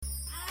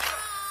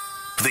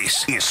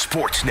This is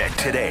Sportsnet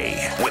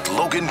Today with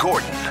Logan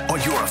Gordon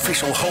on your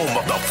official home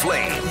of the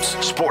Flames.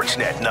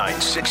 Sportsnet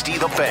 960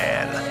 The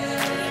Fan.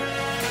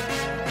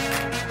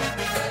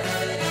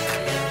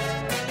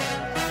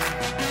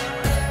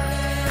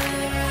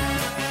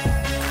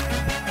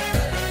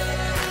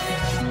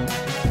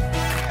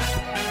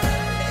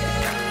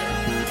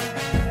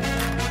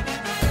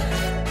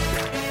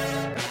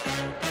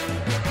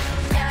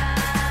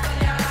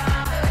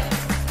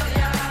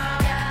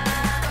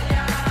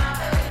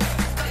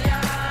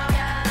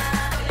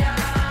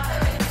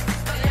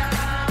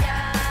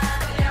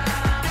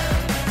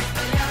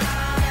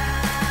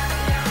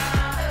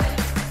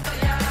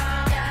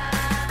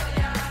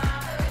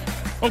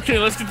 Okay,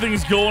 let's get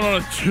things going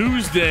on a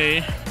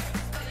Tuesday.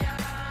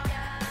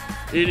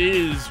 It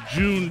is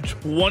June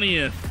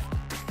 20th.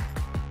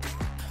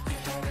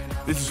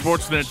 This is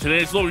Sportsnet Today.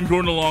 It's Logan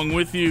Gordon along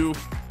with you.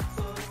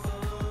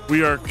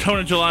 We are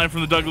coming to July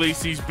from the Doug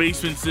Lacey's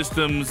Basement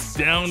Systems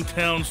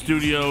downtown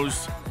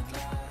studios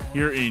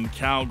here in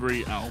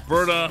Calgary,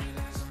 Alberta.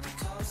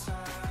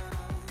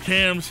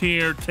 Cam's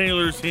here,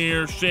 Taylor's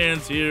here,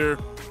 Shan's here.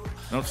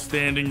 An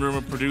outstanding room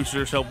of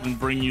producers helping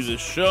bring you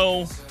this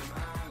show.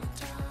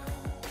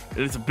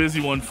 It's a busy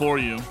one for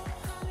you.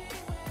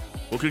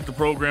 We'll kick the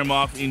program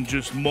off in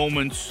just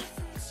moments.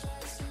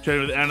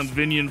 Chatting with Adam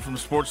Vinyan from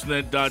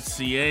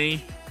Sportsnet.ca.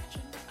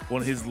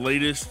 One of his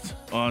latest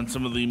on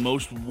some of the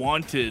most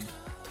wanted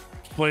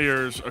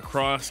players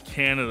across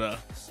Canada,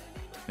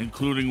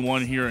 including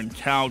one here in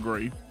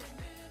Calgary.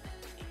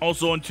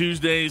 Also on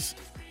Tuesdays,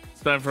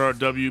 it's time for our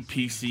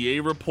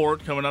WPCA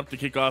report coming up to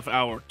kick off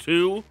hour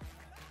 2.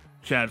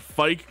 Chad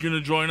Fike going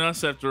to join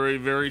us after a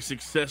very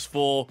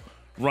successful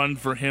run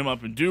for him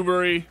up in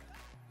Dewberry.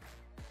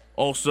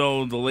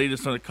 Also, the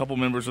latest on a couple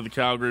members of the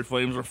Calgary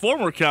Flames, or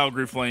former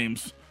Calgary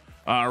Flames,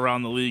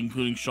 around the league,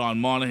 including Sean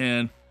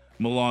Monahan,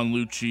 Milan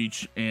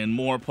Lucic, and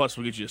more. Plus,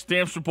 we'll get you a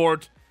Stamps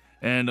report,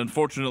 and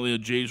unfortunately, a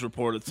Jays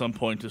report at some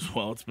point as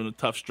well. It's been a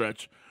tough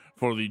stretch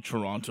for the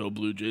Toronto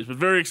Blue Jays. But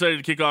very excited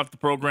to kick off the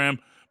program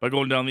by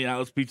going down the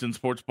Atlas Pizza and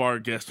Sports Bar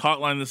guest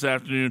hotline this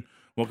afternoon.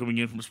 Welcoming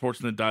in from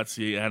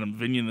Sportsnet.ca, Adam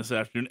Vinyan this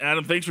afternoon.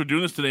 Adam, thanks for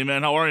doing this today,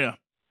 man. How are you?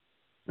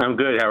 I'm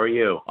good. How are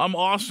you? I'm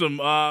awesome.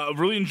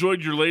 Really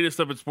enjoyed your latest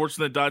up at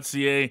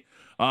Sportsnet.ca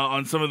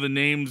on some of the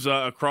names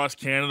across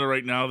Canada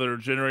right now that are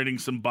generating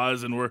some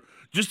buzz, and we're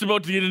just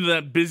about to get into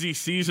that busy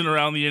season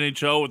around the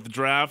NHL with the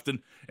draft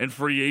and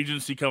free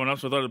agency coming up,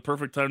 so I thought it was a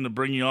perfect time to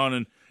bring you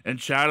on and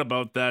chat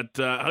about that.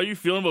 How are you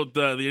feeling about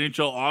the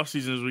NHL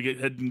offseason as we get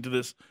heading into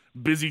this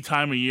busy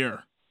time of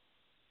year?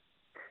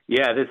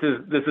 Yeah, this is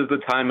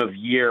the time of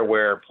year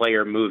where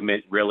player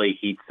movement really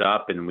heats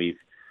up, and we've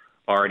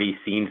already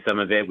seen some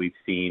of it. We've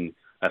seen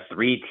a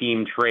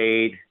 3-team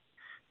trade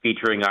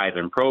featuring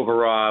Ivan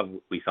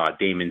Provorov. We saw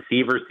Damon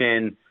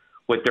Severson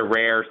with the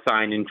rare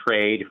sign and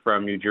trade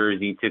from New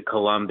Jersey to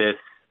Columbus.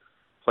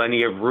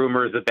 Plenty of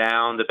rumors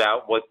abound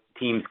about what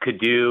teams could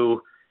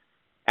do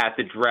at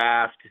the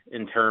draft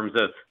in terms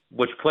of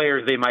which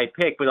players they might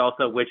pick, but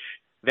also which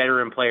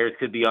veteran players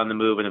could be on the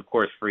move. And, of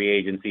course, free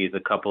agency is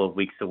a couple of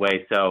weeks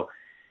away. So,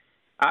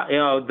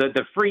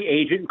 the free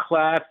agent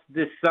class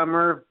this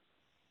summer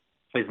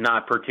is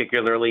not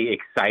particularly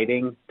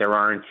exciting. There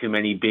aren't too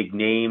many big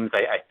names.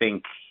 I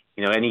think,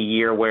 any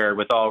year where,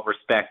 with all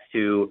respect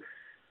to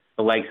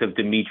the likes of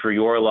Dmitry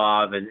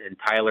Orlov and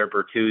Tyler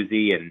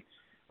Bertuzzi and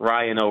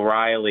Ryan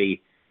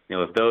O'Reilly,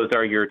 if those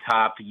are your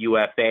top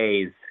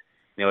UFAs,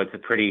 it's a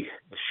pretty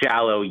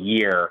shallow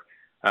year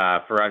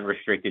for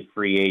unrestricted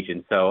free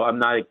agents. So I'm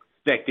not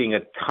expecting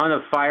a ton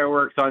of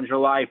fireworks on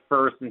July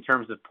 1st in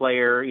terms of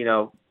player,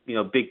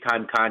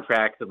 big-time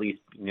contracts. At least,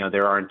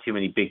 there aren't too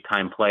many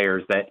big-time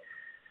players that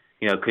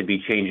could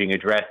be changing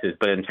addresses.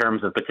 But in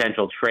terms of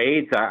potential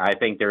trades, I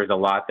think there's a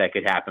lot that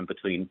could happen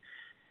between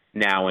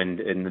now and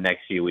in the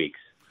next few weeks.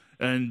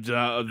 And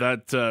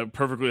that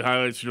perfectly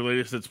highlights your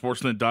latest at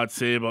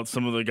Sportsnet.ca about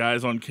some of the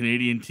guys on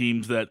Canadian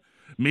teams that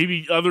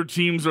maybe other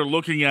teams are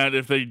looking at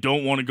if they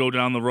don't want to go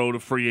down the road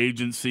of free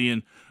agency.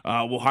 And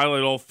we'll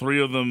highlight all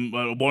three of them.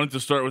 I wanted to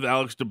start with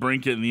Alex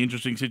DeBrincat and the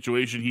interesting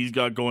situation he's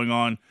got going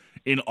on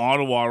in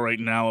Ottawa right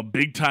now. A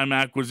big-time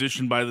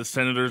acquisition by the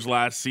Senators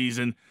last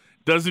season.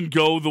 Doesn't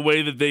go the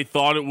way that they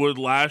thought it would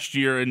last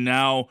year, and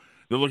now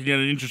they're looking at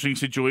an interesting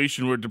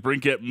situation where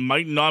DeBrincat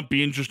might not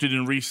be interested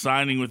in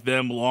re-signing with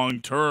them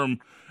long-term.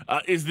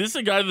 Is this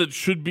a guy that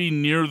should be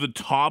near the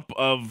top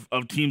of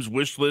teams'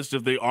 wish list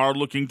if they are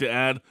looking to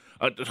add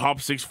a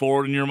top 6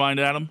 forward in your mind,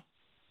 Adam?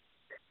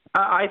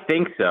 I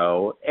think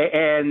so.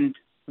 And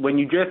when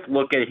you just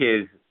look at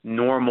his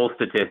normal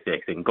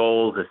statistics and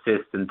goals,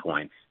 assists, and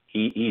points,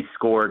 he's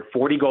scored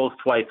 40 goals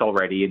twice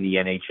already in the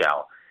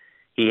NHL.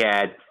 He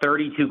had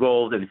 32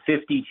 goals in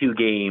 52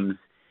 games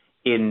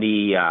in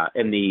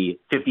the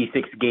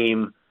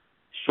 56-game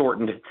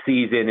shortened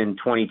season in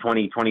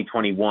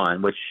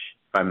 2020-2021, which,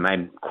 by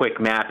my quick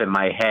math in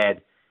my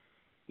head,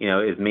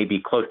 is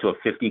maybe close to a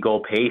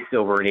 50-goal pace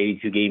over an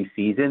 82-game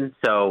season.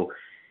 So,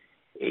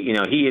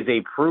 he is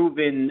a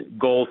proven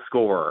goal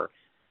scorer.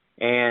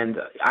 And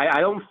I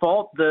don't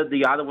fault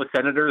the Ottawa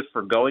Senators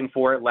for going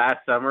for it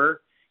last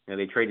summer.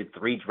 They traded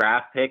 3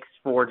 draft picks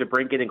for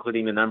DeBrincat,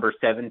 including the number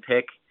 7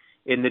 pick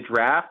in the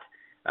draft.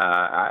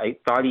 I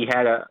thought he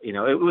had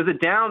it was a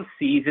down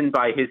season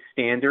by his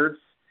standards.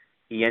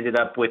 He ended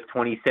up with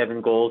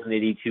 27 goals in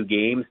 82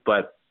 games,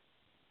 but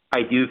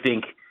I do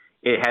think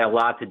it had a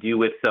lot to do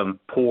with some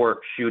poor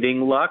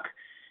shooting luck.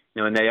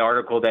 In that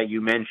article that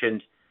you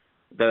mentioned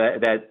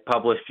that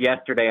published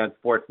yesterday on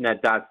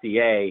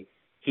Sportsnet.ca,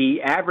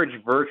 he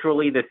averaged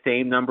virtually the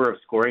same number of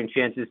scoring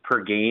chances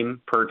per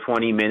game per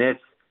 20 minutes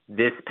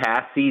this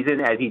past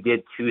season as he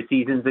did 2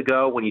 seasons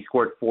ago when he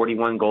scored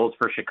 41 goals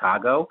for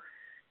Chicago.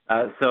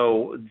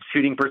 So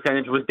shooting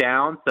percentage was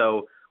down.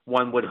 So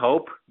one would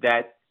hope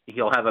that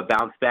he'll have a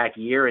bounce back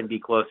year and be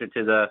closer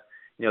to the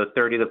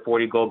 30 to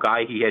 40 goal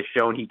guy he has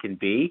shown he can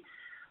be.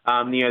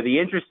 The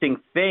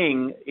interesting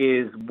thing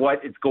is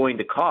what it's going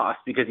to cost,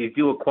 because you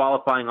do a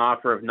qualifying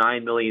offer of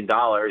 $9 million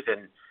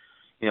and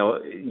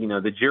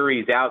the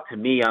jury's out to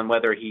me on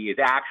whether he is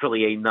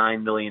actually a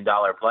 $9 million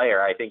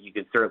player. I think you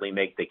could certainly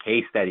make the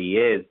case that he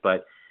is,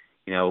 but,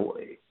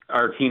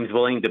 are teams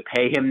willing to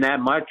pay him that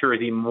much, or is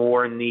he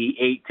more in the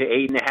 8 to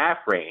 8.5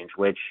 range,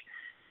 which,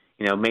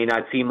 may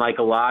not seem like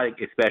a lot,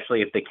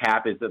 especially if the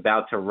cap is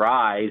about to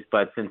rise.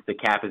 But since the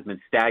cap has been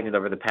stagnant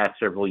over the past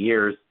several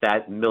years,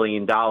 that $1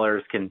 million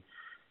can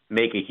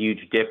make a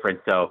huge difference.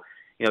 So,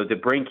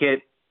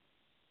 DeBrincat,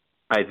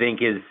 I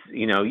think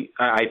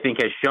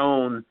has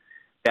shown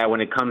that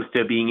when it comes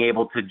to being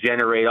able to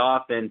generate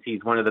offense,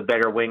 he's one of the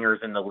better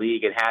wingers in the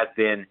league. It has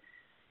been,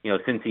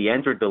 since he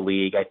entered the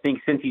league. I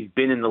think since he's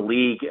been in the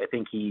league, I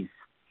think he's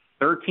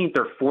 13th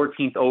or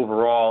 14th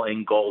overall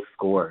in goals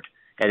scored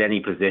at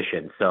any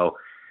position. So,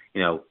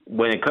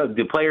 when it comes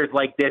to players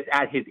like this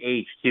at his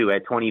age too,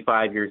 at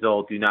 25 years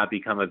old, do not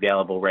become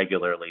available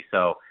regularly.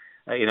 So,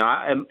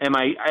 am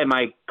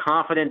I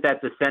confident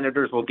that the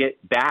Senators will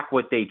get back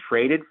what they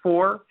traded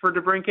for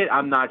DeBrincat?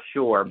 I'm not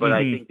sure, but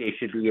I think they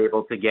should be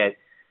able to get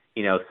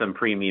some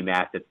premium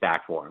assets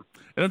back for him.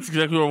 And that's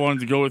exactly where I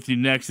wanted to go with you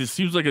next. It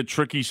seems like a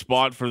tricky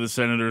spot for the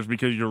Senators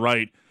because you're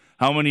right.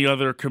 How many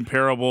other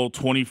comparable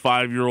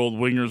 25-year-old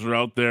wingers are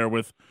out there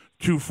with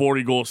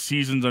 240-goal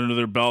seasons under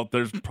their belt?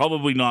 There's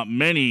probably not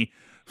many.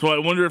 So I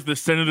wonder if the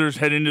Senators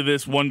head into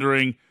this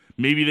wondering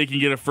maybe they can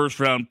get a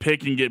first-round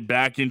pick and get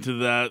back into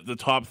the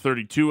top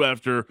 32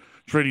 after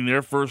trading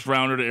their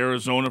first-rounder to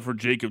Arizona for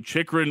Jakob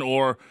Chychrun,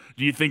 or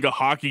do you think a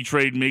hockey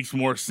trade makes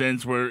more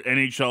sense where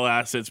NHL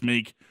assets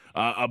make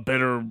a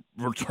better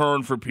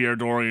return for Pierre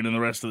Dorion and the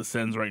rest of the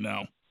Sens right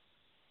now?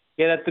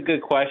 Yeah, that's a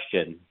good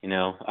question.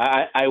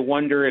 I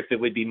wonder if it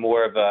would be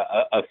more of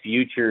a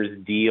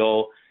futures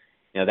deal.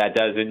 That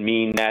doesn't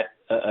mean that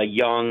a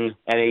young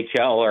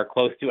NHL or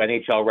close to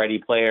NHL-ready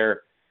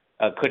player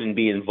couldn't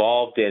be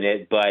involved in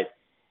it, but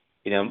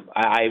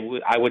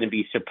I wouldn't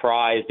be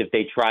surprised if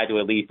they tried to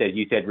at least, as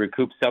you said,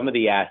 recoup some of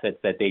the assets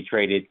that they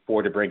traded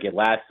for DeBrincat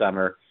last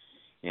summer.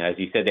 As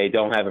you said, they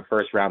don't have a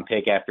first-round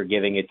pick after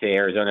giving it to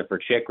Arizona for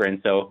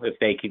Chychrun. So if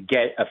they could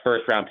get a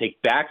first-round pick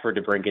back for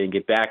DeBrincat and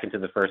get back into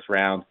the first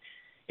round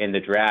in the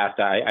draft,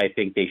 I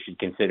think they should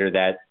consider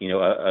that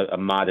a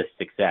modest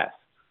success.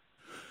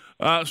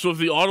 So if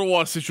the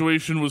Ottawa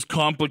situation was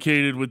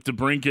complicated with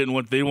DeBrincat and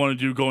what they want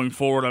to do going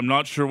forward, I'm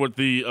not sure what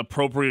the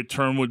appropriate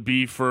term would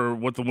be for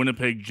what the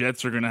Winnipeg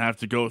Jets are going to have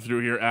to go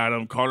through here,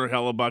 Adam. Connor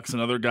Hellebuyck's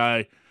another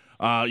guy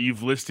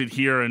you've listed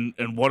here, and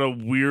what a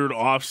weird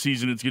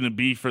offseason it's going to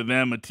be for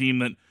them, a team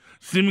that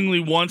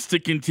seemingly wants to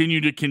continue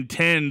to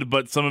contend,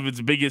 but some of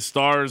its biggest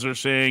stars are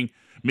saying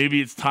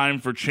maybe it's time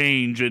for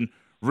change, and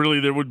really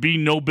there would be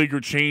no bigger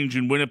change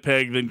in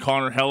Winnipeg than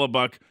Connor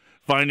Hellebuyck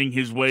finding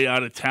his way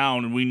out of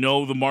town. And we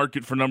know the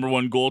market for number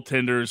one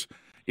goaltenders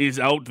is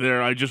out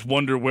there. I just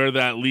wonder where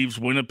that leaves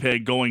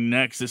Winnipeg going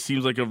next. This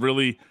seems like a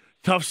really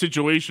tough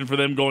situation for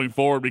them going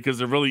forward because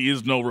there really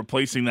is no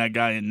replacing that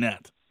guy in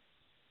net.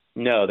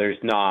 No, there's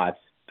not.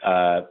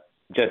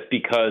 Just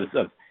because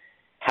of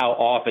how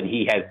often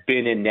he has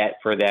been in net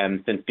for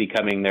them since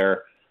becoming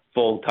their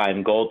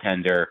full-time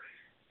goaltender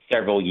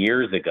several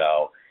years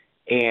ago.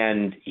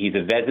 And he's a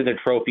Vezina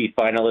Trophy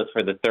finalist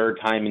for the third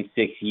time in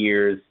 6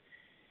 years.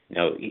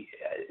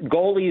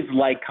 Goalies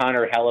like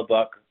Connor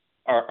Hellebuyck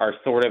are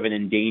sort of an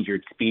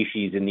endangered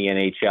species in the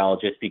NHL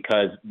just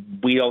because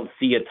we don't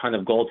see a ton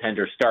of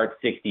goaltenders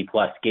start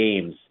 60-plus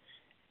games,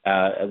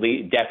 at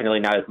least definitely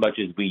not as much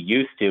as we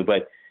used to.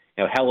 But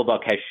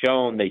Hellebuyck has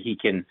shown that he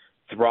can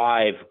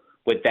thrive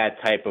with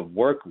that type of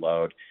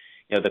workload.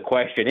 The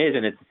question is,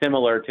 and it's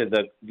similar to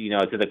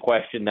the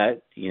question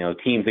that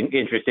teams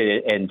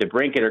interested in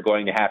DeBrincat are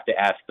going to have to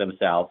ask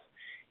themselves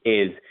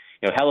is,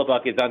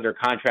 Hellebuyck is under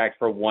contract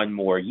for one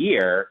more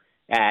year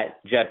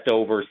at just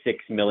over $6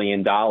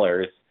 million,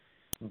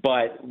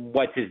 but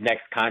what's his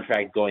next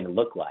contract going to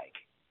look like?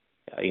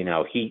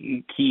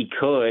 He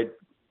could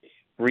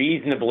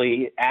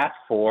reasonably ask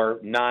for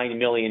 $9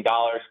 million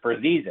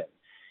per season.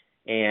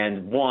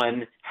 And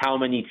how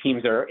many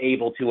teams are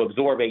able to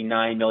absorb a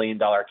 $9 million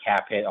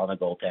cap hit on a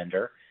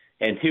goaltender?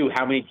 And two,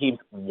 how many teams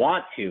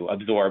want to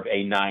absorb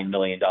a $9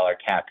 million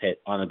cap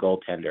hit on a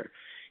goaltender?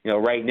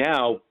 Right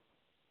now,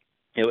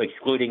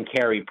 excluding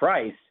Carey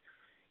Price,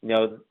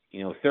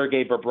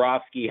 Sergei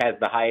Bobrovsky has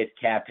the highest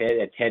cap hit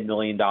at $10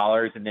 million,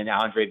 and then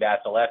Andre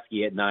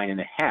Vasilevsky at $9.5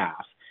 million.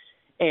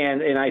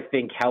 And I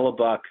think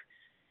Hellebuyck,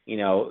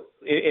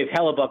 if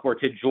Hellebuyck were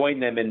to join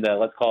them in the,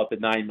 let's call it the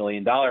 $9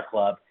 million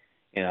club,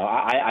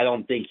 I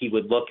don't think he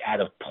would look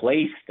out of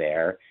place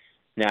there.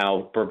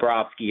 Now,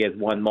 Bobrovsky has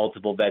won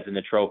multiple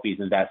Vezina trophies,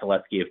 and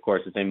Vasilevsky, of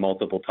course, is a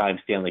multiple-time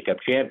Stanley Cup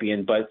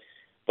champion. But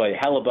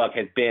Hellebuyck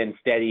has been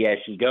steady as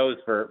she goes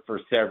for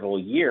several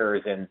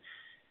years, and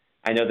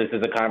I know this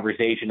is a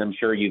conversation I'm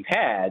sure you've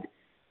had.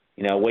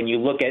 When you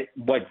look at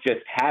what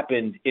just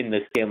happened in the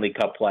Stanley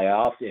Cup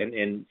playoffs,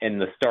 and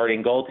the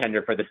starting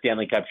goaltender for the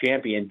Stanley Cup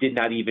champion did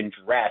not even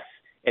dress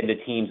in the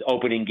team's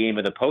opening game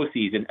of the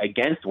postseason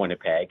against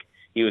Winnipeg.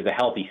 He was a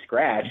healthy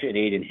scratch in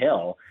Adin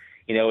Hill.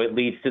 It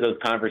leads to those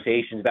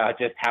conversations about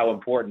just how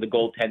important the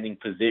goaltending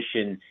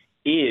position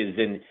is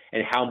and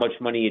how much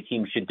money a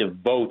team should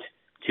devote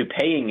to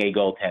paying a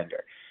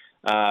goaltender.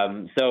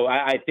 So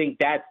I think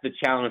that's the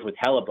challenge with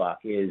Hellebuyck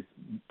is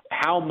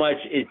how much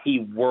is he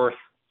worth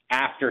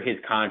after his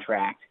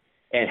contract,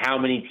 and how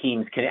many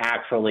teams can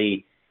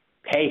actually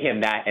pay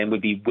him that and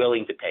would be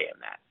willing to pay him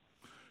that.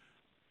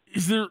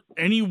 Is there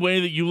any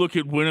way that you look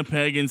at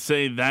Winnipeg and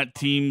say that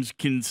teams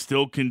can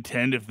still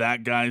contend if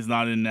that guy's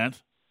not in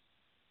net?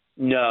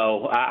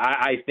 No,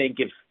 I think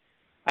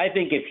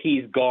if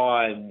he's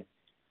gone,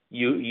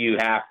 you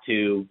have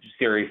to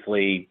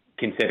seriously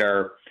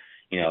consider,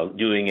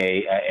 doing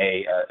a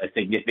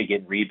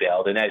significant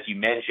rebuild. And as you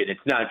mentioned,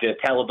 it's not just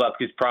Hellebuyck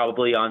who's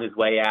probably on his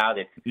way out.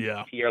 It's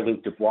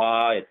Pierre-Luc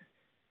Dubois. It's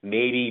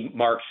maybe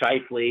Mark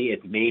Scheifele.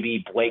 It's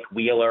maybe Blake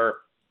Wheeler.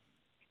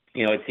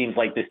 It seems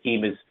like this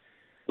team is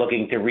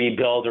looking to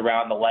rebuild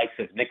around the likes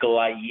of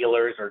Nikolai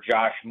Ehlers or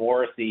Josh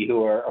Morrissey,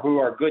 who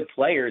are good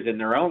players in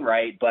their own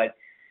right. But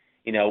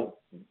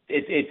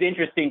it's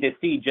interesting to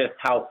see just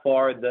how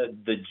far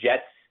the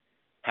Jets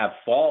have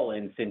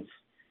fallen since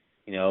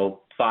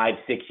 5-6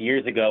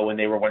 years ago when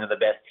they were one of the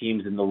best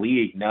teams in the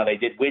league. Now they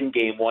did win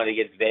game one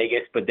against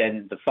Vegas, but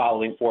then the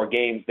following 4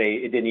 games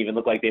it didn't even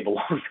look like they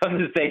belonged on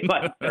the same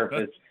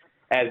surface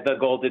as the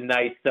Golden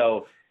Knights.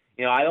 So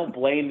I don't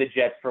blame the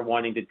Jets for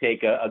wanting to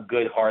take a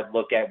good hard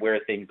look at where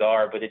things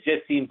are, but it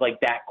just seems like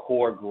that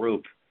core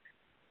group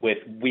with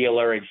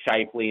Wheeler and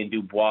Scheifele and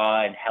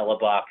Dubois and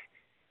Hellebuyck,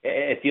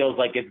 it feels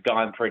like it's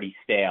gone pretty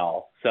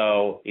stale.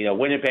 So,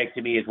 Winnipeg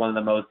to me is one of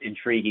the most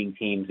intriguing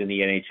teams in the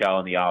NHL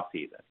in the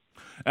offseason.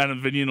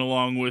 Adam Vinyan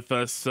along with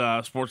us,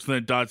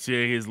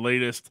 Sportsnet.ca, his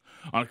latest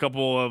on a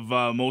couple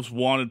of most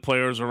wanted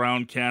players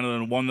around Canada,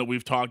 and one that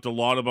we've talked a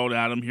lot about,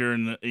 Adam, here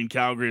in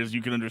Calgary, as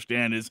you can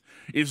understand,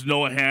 is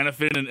Noah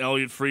Hanifin. And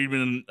Elliot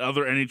Friedman and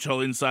other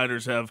NHL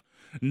insiders have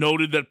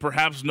noted that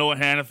perhaps Noah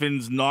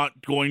Hanifin's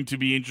not going to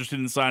be interested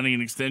in signing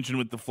an extension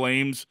with the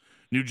Flames.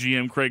 New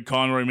GM Craig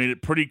Conroy made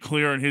it pretty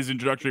clear in his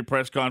introductory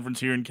press conference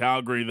here in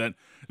Calgary that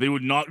they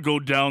would not go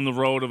down the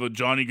road of a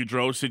Johnny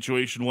Gaudreau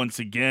situation once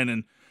again.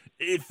 And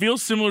it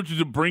feels similar to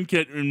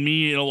DeBrincat and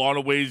me in a lot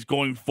of ways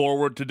going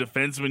forward to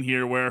defensemen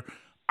here, where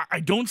I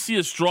don't see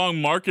a strong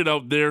market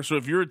out there. So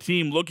if you're a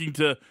team looking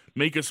to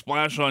make a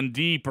splash on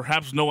D,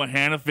 perhaps Noah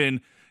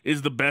Hanifin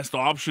is the best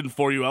option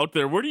for you out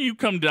there. Where do you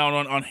come down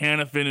on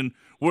Hanifin and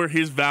where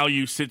his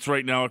value sits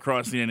right now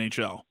across the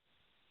NHL?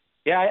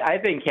 Yeah, I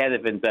think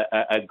Hanifin's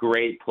a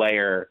great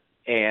player,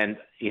 and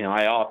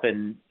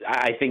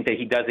I think that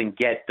he doesn't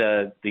get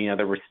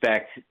the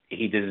respect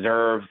he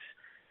deserves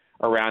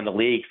around the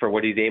league for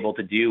what he's able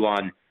to do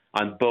on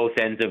both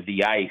ends of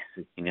the ice.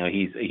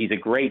 He's a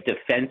great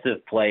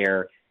defensive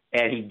player,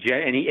 and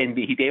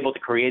he's able to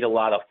create a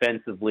lot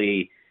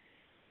offensively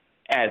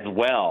as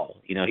well.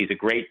 He's a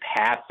great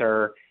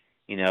passer,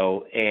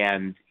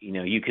 and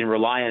you can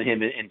rely on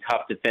him in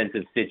tough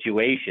defensive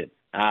situations.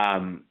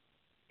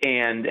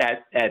 And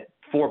at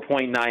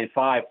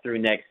 4.95 through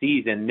next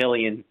season,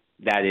 million,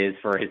 that is,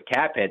 for his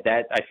cap hit,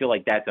 that I feel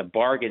like that's a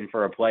bargain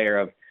for a player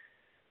of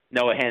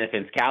Noah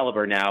Hanifin's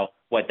caliber. Now,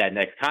 what that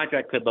next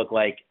contract could look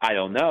like, I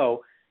don't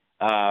know.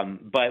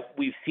 But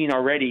we've seen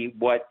already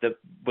what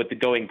the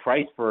going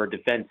price for a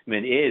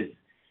defenseman is.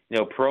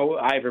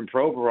 Ivan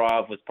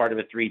Provorov was part of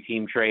a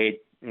 3-team trade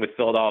with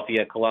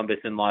Philadelphia, Columbus,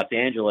 and Los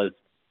Angeles.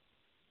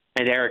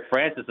 And Eric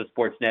Francis of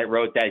Sportsnet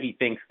wrote that he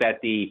thinks that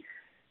the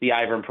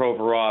Ivan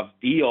Provorov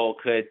deal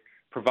could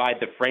provide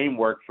the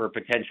framework for a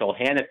potential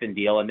Hanifin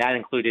deal, and that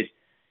included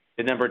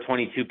the number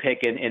 22 pick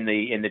in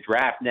the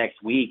draft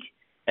next week,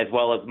 as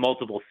well as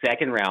multiple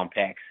second-round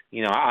picks.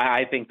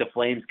 I think the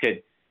Flames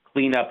could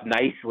clean up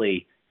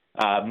nicely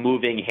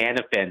moving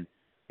Hanifin.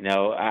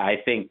 I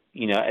think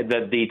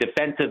the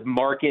defensive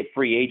market,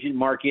 free agent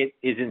market,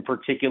 isn't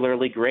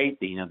particularly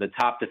great. The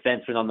top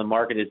defenseman on the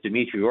market is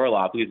Dmitry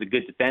Orlov, who's a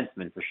good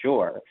defenseman for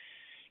sure.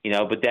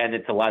 But then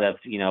it's a lot of,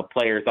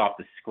 players off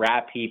the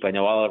scrap heap. I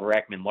know Oliver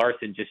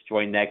Ekman-Larsson just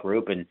joined that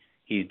group, and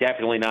he's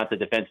definitely not the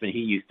defenseman he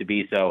used to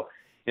be. So,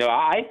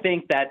 I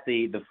think that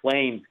the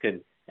Flames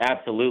could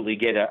absolutely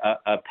get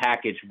a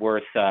package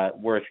worth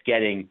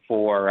getting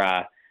for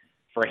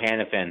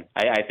Hanifin.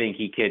 I think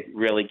he could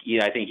really,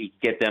 I think he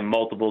could get them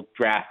multiple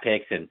draft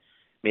picks and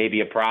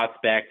maybe a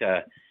prospect.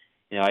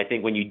 I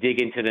think when you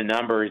dig into the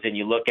numbers and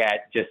you look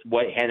at just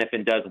what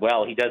Hanifin does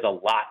well, he does a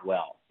lot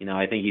well.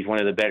 I think he's one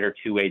of the better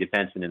two-way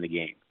defensemen in the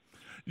game.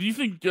 Do you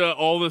think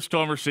all this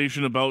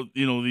conversation about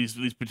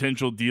these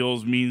potential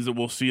deals means that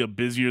we'll see a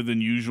busier than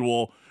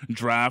usual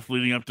draft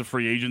leading up to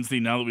free agency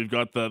now that we've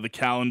got the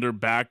calendar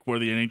back where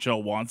the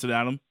NHL wants it,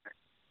 Adam?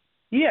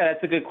 Yeah,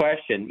 that's a good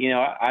question.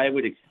 I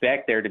would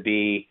expect there to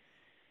be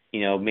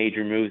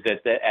major moves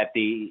at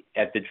the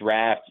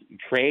draft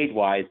trade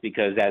wise,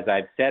 because as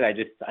I've said,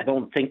 I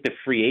don't think the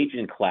free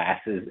agent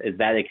class is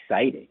that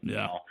exciting.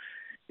 Yeah.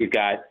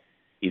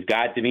 You've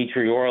got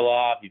Dmitry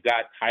Orlov, you've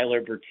got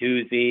Tyler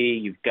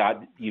Bertuzzi, you've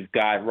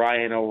got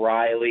Ryan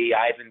O'Reilly,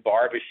 Ivan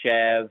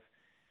Barbashev,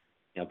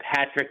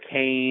 Patrick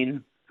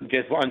Kane, who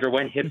just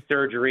underwent hip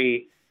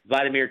surgery,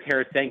 Vladimir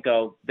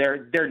Tarasenko.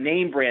 They're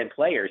name brand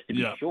players to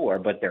be sure,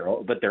 but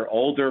they're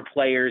older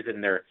players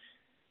and they're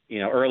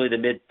early to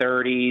mid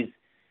 30s.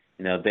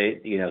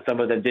 Some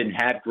of them didn't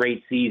have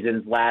great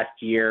seasons last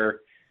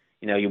year.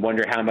 You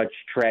wonder how much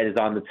tread is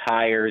on the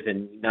tires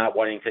and not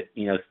wanting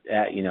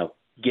to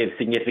give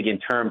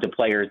significant term to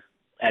players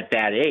at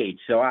that age.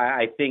 So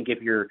I think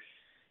if you're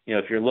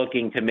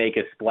looking to make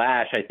a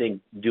splash, I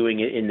think doing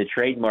it in the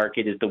trade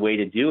market is the way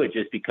to do it,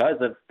 just because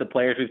of the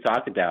players we've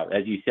talked about.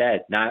 As you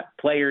said, not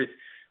players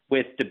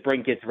with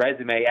DeBrincat's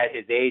resume at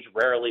his age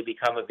rarely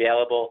become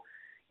available.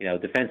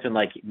 Defensemen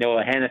like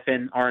Noah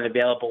Hanifin aren't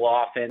available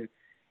often.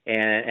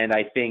 And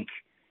I think,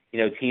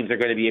 teams are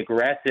going to be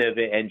aggressive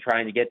in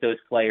trying to get those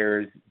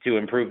players to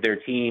improve their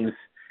teams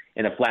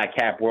in a flat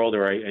cap world,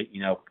 or,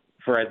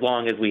 for as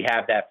long as we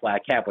have that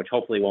flat cap, which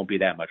hopefully won't be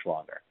that much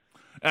longer.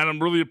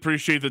 Adam, really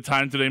appreciate the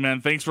time today,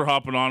 man. Thanks for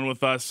hopping on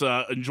with us.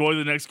 Enjoy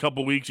the next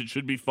couple weeks. It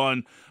should be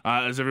fun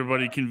as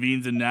everybody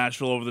convenes in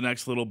Nashville over the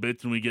next little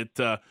bit and we get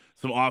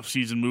some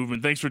off-season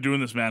movement. Thanks for doing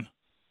this, man.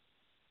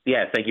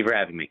 Yeah, thank you for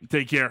having me.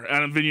 Take care.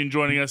 Adam Vinion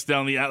joining us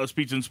down the Atlas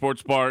Pizza and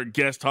Sports Bar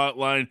guest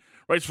hotline.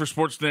 Writes for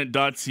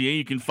Sportsnet.ca.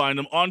 You can find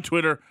him on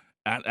Twitter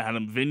at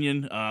Adam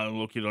Vinion,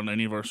 located on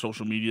any of our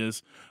social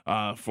medias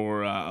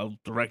for a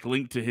direct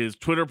link to his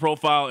Twitter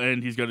profile,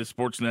 and he's got his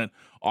Sportsnet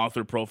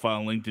author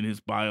profile linked in his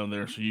bio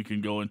there, so you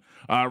can go and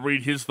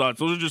read his thoughts.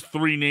 Those are just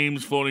three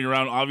names floating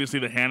around. Obviously,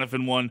 the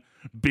Hanifin one,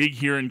 big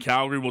here in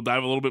Calgary. We'll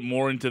dive a little bit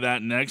more into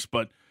that next,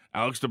 but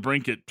Alex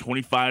DeBrincat,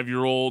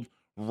 25-year-old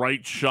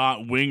right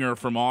shot winger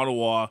from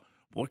Ottawa.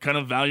 What kind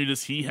of value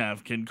does he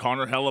have? Can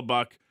Connor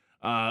Hellebuck,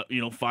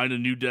 find a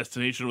new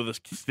destination with a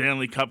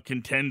Stanley Cup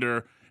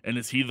contender? And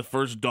is he the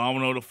first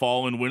domino to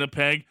fall in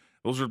Winnipeg?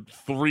 Those are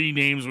three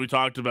names we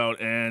talked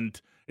about,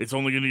 and it's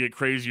only going to get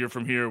crazier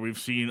from here. We've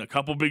seen a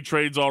couple big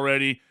trades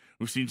already.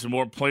 We've seen some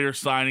more player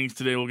signings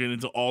today. We'll get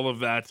into all of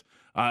that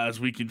as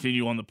we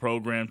continue on the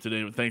program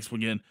today. But thanks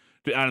again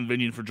to Adam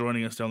Vinion for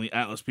joining us down the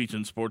Atlas Pizza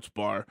and Sports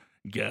Bar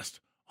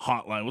guest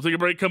hotline. We'll take a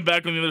break, come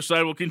back on the other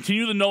side. We'll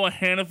continue the Noah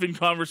Hanifin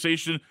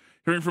conversation,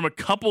 hearing from a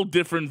couple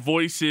different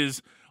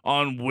voices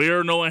on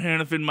where Noah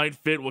Hanifin might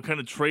fit, what kind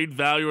of trade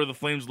value are the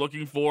Flames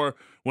looking for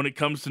when it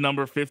comes to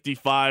number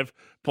 55,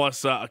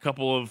 plus a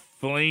couple of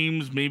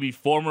Flames, maybe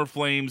former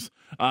Flames,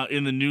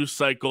 in the news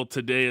cycle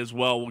today as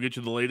well. We'll get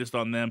you the latest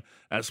on them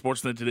as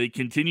Sportsnet Today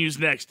continues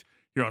next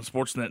here on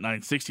Sportsnet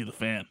 960 The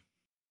Fan.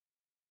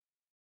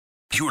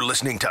 You're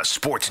listening to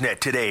Sportsnet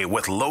Today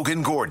with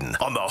Logan Gordon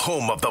on the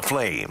home of the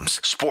Flames,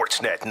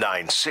 Sportsnet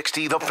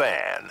 960 The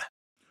Fan.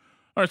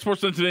 All right,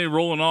 Sportsnet Today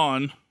rolling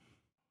on.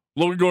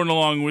 Logan Gordon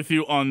along with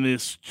you on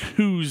this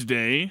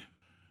Tuesday.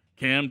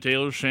 Cam,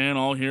 Taylor, Shan,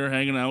 all here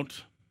hanging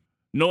out.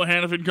 Noah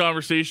Hanifin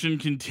conversation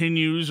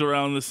continues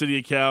around the city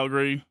of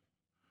Calgary.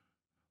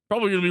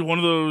 Probably going to be one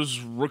of those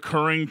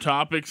recurring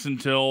topics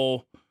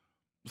until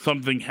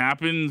something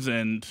happens,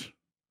 and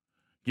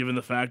given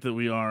the fact that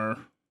we are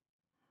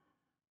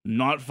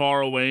not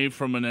far away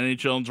from an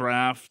NHL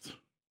draft,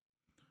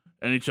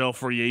 NHL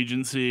free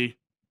agency,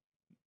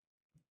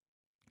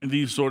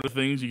 these sort of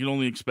things, you can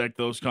only expect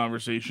those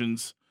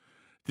conversations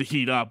to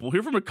heat up. We'll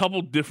hear from a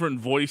couple different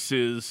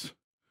voices,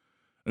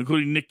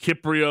 including Nick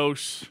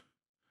Kypreos,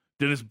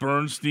 Dennis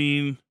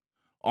Bernstein,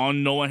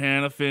 on Noah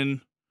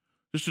Hanifin,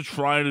 just to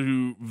try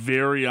to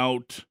vary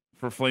out,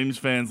 for Flames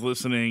fans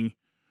listening,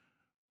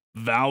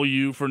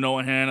 value for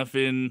Noah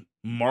Hanifin,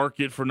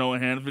 market for Noah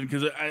Hanifin,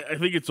 because I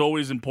think it's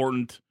always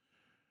important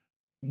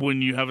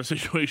when you have a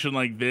situation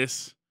like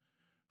this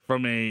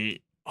from a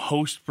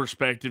host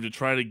perspective to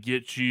try to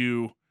get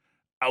you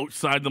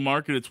outside the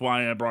market. It's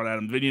why I brought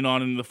Adam Vinion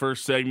on in the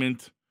first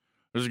segment.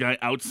 There's a guy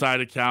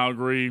outside of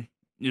Calgary,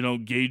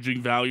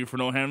 gauging value for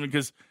Noah Hanifin,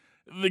 because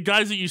the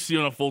guys that you see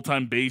on a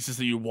full-time basis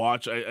that you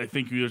watch, I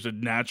think there's a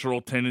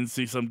natural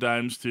tendency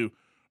sometimes to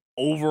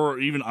over or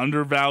even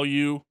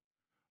undervalue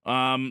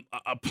a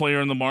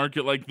player in the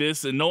market like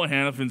this. And Noah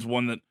Hanifin's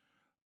one that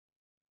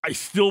I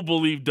still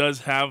believe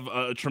does have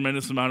a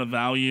tremendous amount of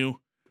value,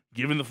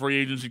 given the free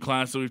agency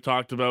class that we've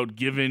talked about,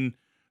 given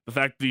The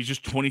fact that he's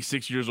just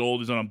 26 years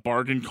old, he's on a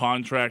bargain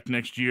contract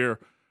next year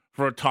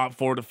for a top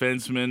 4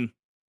 defenseman.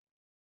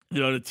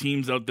 The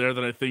teams out there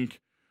that I think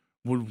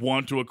would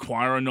want to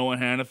acquire a Noah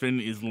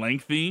Hanifin is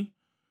lengthy.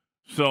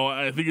 So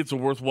I think it's a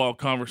worthwhile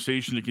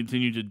conversation to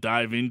continue to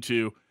dive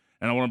into,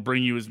 and I want to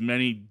bring you as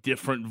many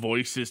different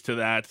voices to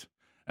that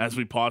as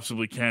we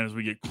possibly can as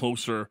we get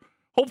closer,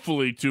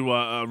 hopefully, to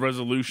a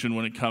resolution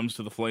when it comes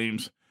to the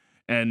Flames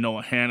and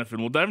Noah Hanifin.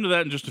 We'll dive into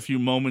that in just a few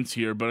moments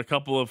here, but a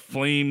couple of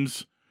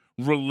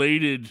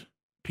Flames-related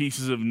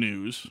pieces of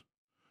news,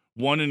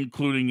 one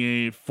including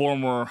a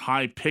former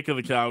high pick of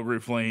the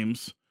Calgary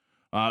Flames,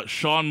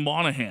 Sean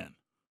Monahan.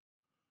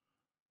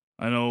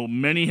 I know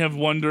many have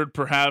wondered,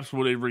 perhaps,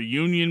 would a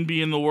reunion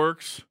be in the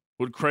works?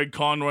 Would Craig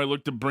Conroy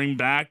look to bring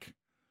back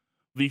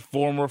the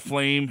former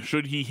Flame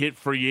should he hit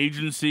free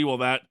agency? Well,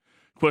 that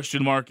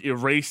question mark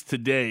erased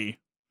today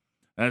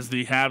as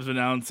the Habs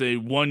announced a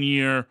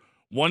 1-year,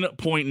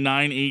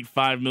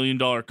 $1.985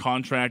 million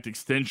contract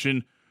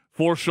extension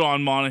for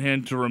Sean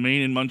Monahan to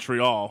remain in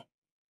Montreal.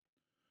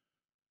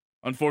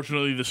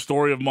 Unfortunately, the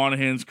story of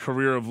Monahan's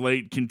career of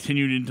late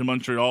continued into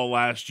Montreal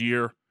last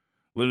year.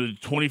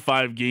 Limited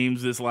 25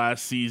 games this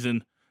last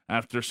season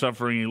after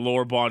suffering a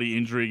lower body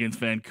injury against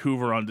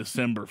Vancouver on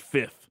December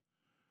 5th.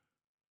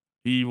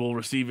 He will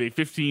receive a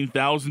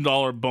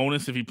 $15,000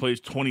 bonus if he plays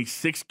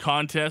 26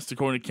 contests,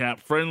 according to Cap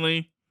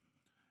Friendly.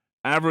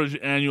 Average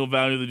annual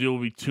value of the deal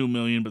will be $2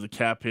 million, but the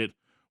cap hit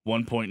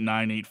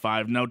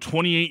 $1.985. Now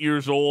 28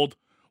 years old,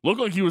 looked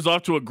like he was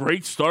off to a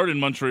great start in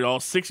Montreal.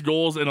 6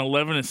 goals and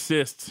 11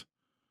 assists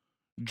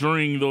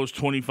during those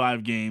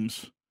 25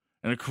 games.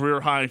 And a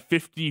career-high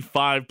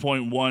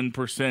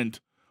 55.1%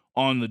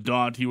 on the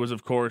dot. He was,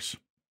 of course,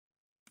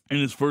 in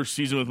his first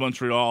season with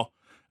Montreal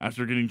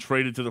after getting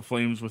traded to the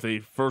Flames with a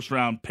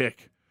first-round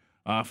pick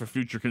for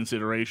future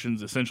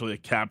considerations, essentially a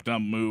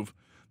cap-dump move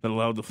that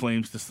allowed the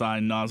Flames to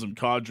sign Nazem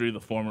Kadri, the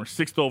former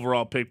 6th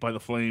overall pick by the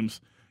Flames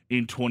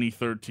in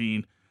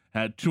 2013.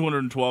 Had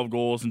 212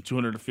 goals and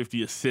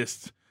 250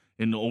 assists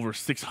in over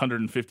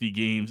 650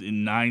 games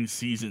in 9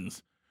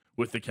 seasons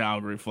with the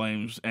Calgary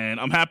Flames. And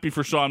I'm happy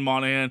for Sean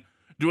Monahan.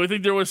 Do I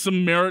think there was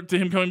some merit to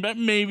him coming back?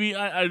 Maybe.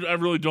 I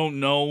really don't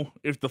know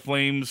if the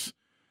Flames,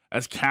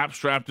 as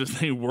cap-strapped as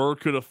they were,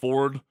 could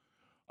afford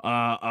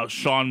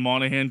Sean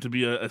Monahan to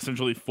be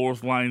essentially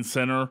fourth-line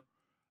center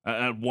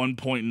at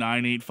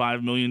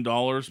 $1.985 million.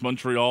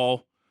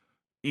 Montreal,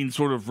 in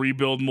sort of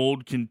rebuild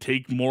mode, can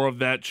take more of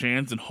that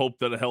chance and hope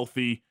that a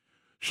healthy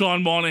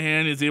Sean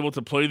Monahan is able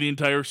to play the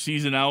entire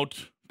season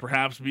out,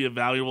 perhaps be a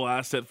valuable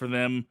asset for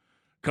them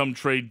come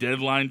trade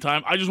deadline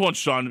time. I just want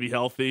Sean to be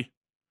healthy.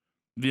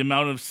 The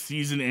amount of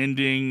season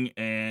ending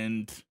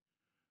and,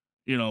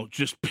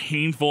 just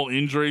painful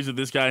injuries that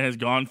this guy has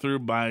gone through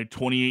by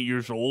 28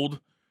 years old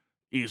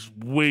is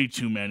way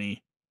too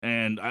many.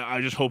 And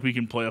I just hope he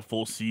can play a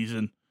full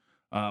season.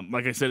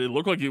 Like I said, it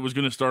looked like it was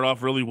going to start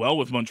off really well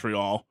with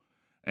Montreal.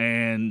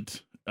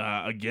 And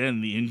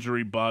again, the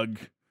injury bug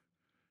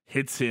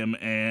hits him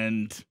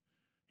and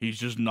he's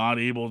just not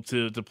able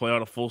to play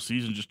out a full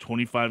season, just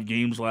 25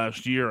 games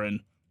last year.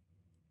 And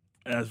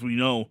as we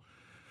know,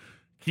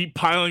 keep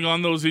piling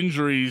on those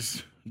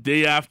injuries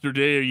day after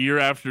day, year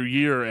after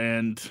year,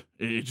 and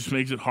it just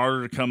makes it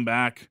harder to come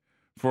back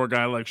for a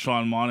guy like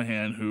Sean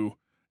Monahan, who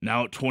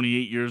now at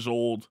 28 years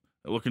old,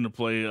 looking to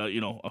play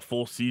a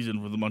full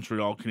season for the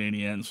Montreal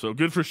Canadiens. So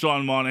good for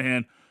Sean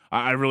Monahan.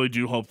 I really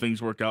do hope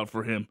things work out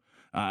for him,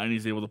 and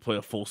he's able to play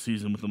a full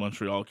season with the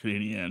Montreal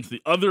Canadiens.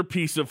 The other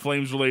piece of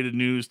Flames-related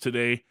news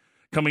today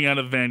coming out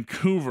of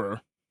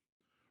Vancouver,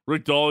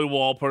 Rick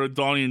Dhaliwal, part of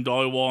Donnie and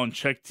Dhaliwal on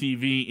Check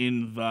TV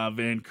in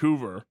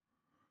Vancouver,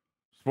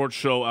 sports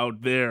show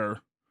out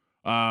there.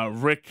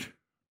 Rick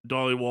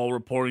Dhaliwal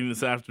reporting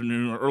this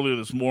afternoon or earlier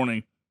this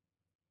morning.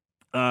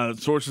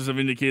 Sources have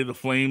indicated the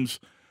Flames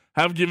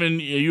have given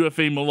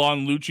UFA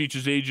Milan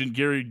Lucic's agent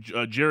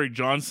Jerry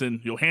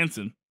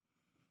Johansson.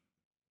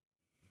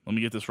 Let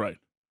me get this right.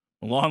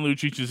 Milan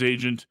Lucic's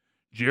agent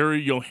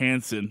Jerry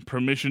Johansson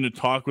permission to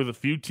talk with a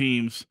few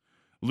teams.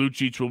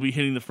 Lucic will be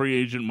hitting the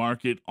free agent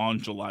market on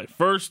July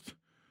 1st.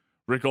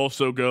 Rick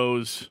also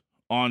goes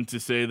on to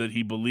say that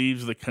he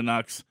believes the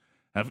Canucks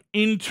have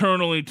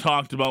internally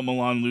talked about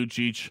Milan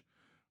Lucic.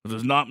 It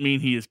does not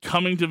mean he is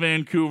coming to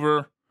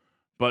Vancouver,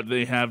 but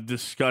they have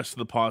discussed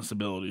the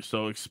possibility.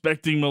 So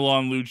expecting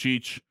Milan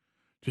Lucic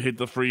to hit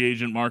the free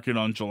agent market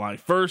on July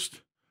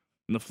 1st.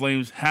 And the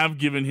Flames have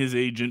given his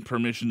agent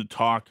permission to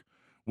talk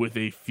with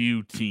a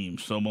few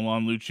teams. So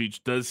Milan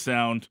Lucic does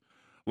sound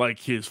like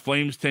his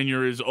Flames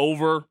tenure is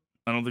over.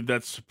 I don't think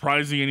that's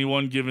surprising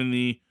anyone given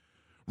the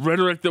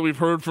rhetoric that we've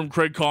heard from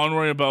Craig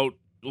Conroy about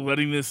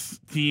letting this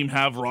team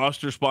have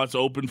roster spots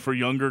open for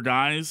younger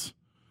guys.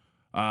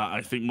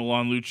 I think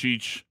Milan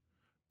Lucic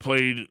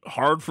played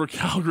hard for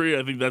Calgary.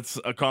 I think that's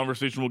a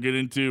conversation we'll get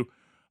into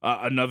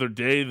another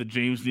day. The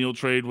James Neal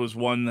trade was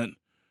one that,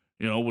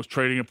 was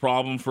trading a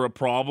problem for a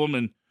problem,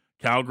 and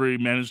Calgary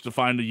managed to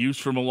find a use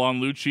for Milan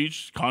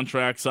Lucic.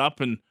 Contract's up,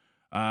 and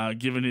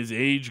given his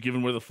age,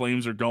 given where the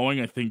Flames are going,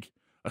 I think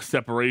a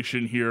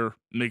separation here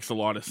makes a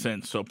lot of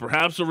sense. So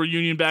perhaps a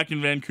reunion back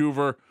in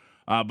Vancouver,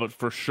 but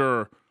for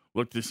sure,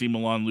 look to see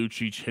Milan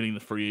Lucic hitting the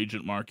free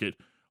agent market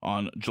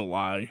on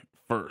July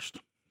 1st.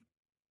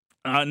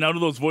 Now to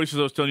those voices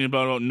I was telling you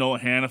about Noah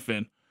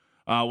Hanifin.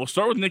 We'll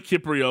start with Nick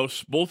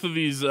Kypreos. Both of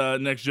these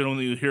next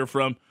gentlemen that you hear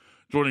from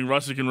joining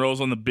Russick and Rose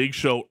on the Big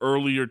Show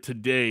earlier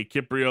today.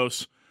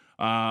 Kypreos,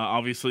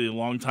 obviously a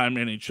longtime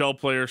NHL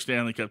player,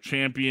 Stanley Cup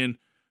champion,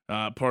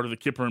 part of the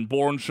Kipper and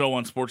Bourne show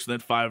on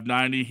Sportsnet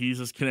 590. He's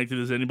as connected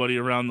as anybody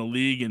around the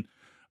league. And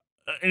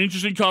an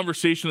interesting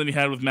conversation that he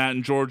had with Matt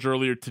and George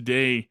earlier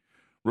today,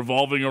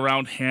 revolving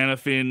around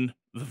Hanifin,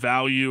 the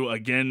value.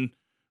 Again,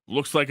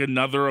 looks like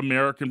another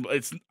American.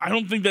 I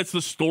don't think that's the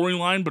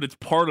storyline, but it's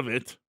part of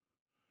it.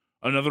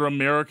 Another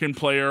American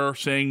player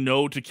saying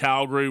no to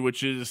Calgary,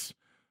 which is,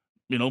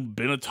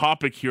 been a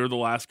topic here the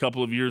last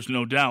couple of years,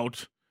 no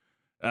doubt.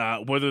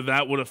 Whether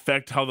that would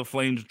affect how the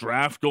Flames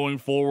draft going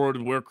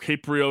forward, where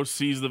Kypreos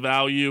sees the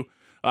value.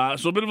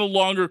 So a bit of a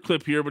longer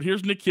clip here, but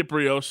here's Nick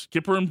Kypreos,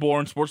 Kipper and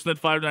Bourne, Sportsnet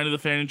 590 The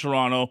Fan in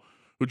Toronto,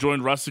 who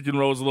joined Russick and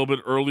Rose a little bit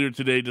earlier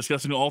today,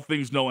 discussing all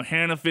things Noah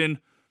Hanifin,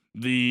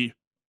 the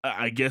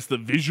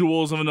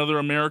visuals of another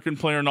American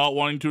player not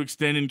wanting to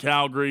extend in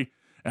Calgary,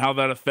 and how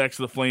that affects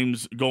the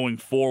Flames going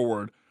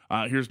forward.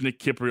 Here's Nick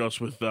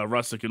Kypreos with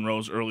Russick and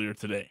Rose earlier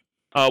today.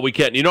 We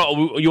can.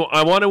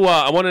 I want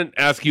to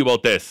ask you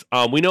about this.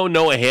 We know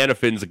Noah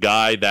Hanifin's a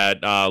guy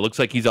that looks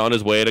like he's on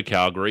his way to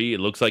Calgary. It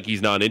looks like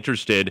he's not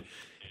interested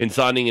in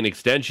signing an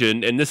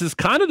extension. And this is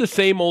kind of the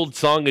same old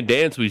song and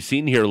dance we've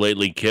seen here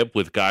lately, Kip,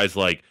 with guys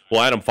like,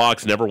 Adam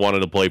Fox never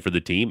wanted to play for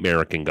the team,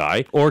 American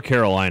guy. Or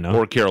Carolina.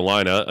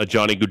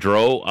 Johnny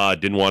Gaudreau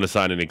didn't want to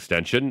sign an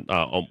extension.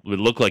 It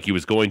looked like he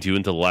was going to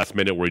until the last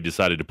minute where he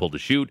decided to pull the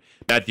chute.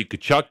 Matthew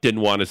Tkachuk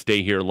didn't want to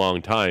stay here a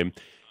long time.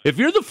 If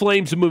you're the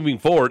Flames moving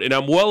forward, and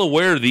I'm well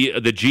aware the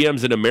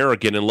GM's an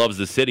American and loves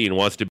the city and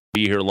wants to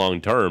be here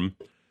long term,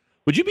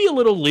 would you be a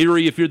little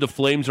leery if you're the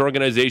Flames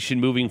organization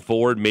moving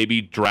forward,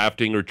 maybe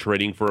drafting or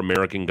trading for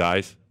American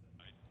guys?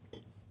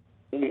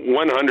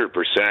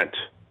 100%.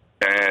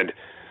 And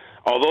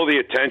although the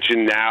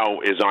attention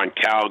now is on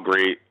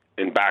Calgary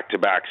in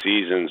back-to-back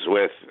seasons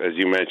with, as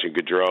you mentioned,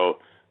 Gaudreau,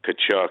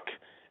 Tkachuk,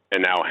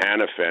 and now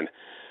Hanifin,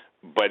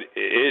 but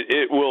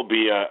it will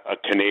be a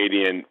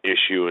Canadian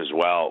issue as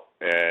well.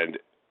 And,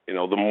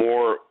 the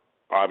more,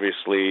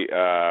 obviously,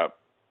 the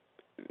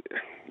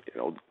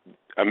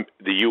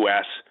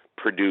U.S.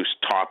 produce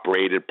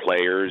top-rated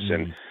players,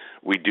 and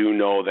we do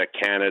know that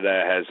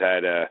Canada has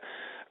had a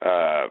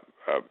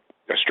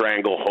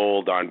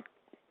stranglehold on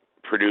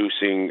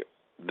producing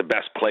the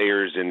best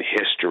players in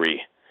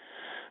history.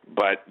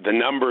 But the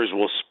numbers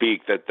will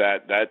speak that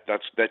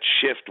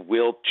shift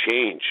will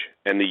change,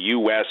 and the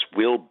U.S.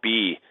 will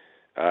be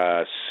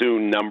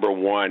soon number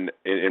one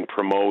in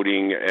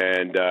promoting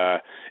and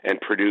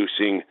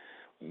producing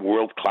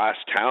world-class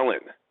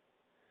talent.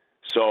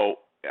 So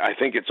I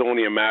think it's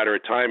only a matter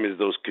of time as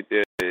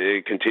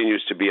it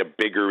continues to be a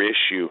bigger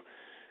issue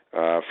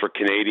for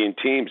Canadian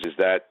teams, is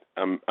that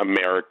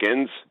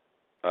Americans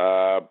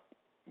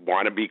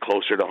want to be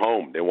closer to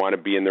home. They want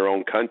to be in their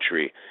own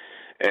country.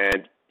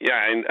 And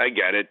I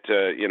get it.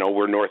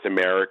 We're North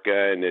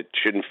America, and it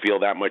shouldn't feel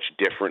that much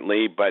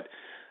differently, but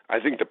I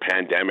think the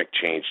pandemic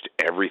changed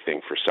everything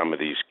for some of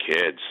these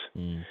kids.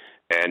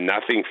 And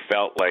nothing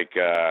felt like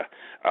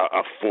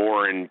a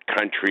foreign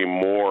country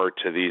more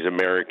to these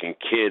American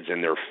kids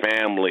and their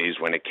families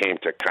when it came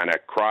to kind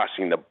of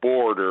crossing the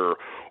border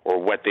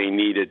or what they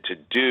needed to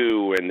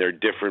do and their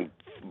different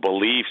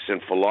beliefs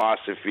and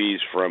philosophies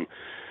from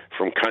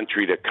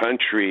country to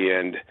country.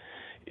 And,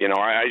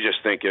 I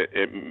just think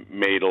it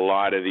made a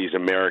lot of these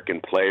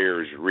American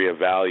players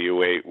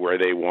reevaluate where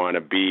they want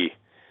to be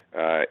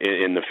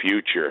in the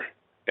future.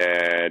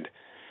 And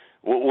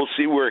we'll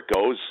see where it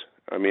goes.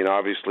 I mean,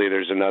 obviously,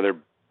 there's another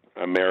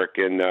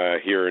American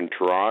here in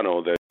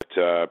Toronto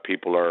that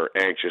people are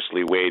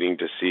anxiously waiting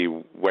to see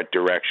what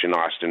direction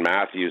Austin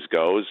Matthews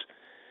goes,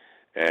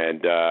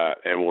 and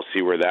we'll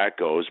see where that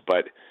goes.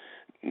 But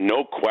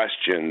no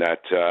question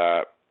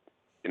that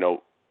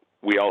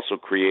we also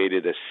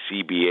created a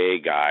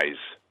CBA guys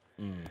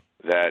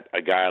that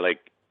a guy like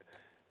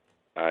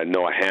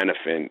Noah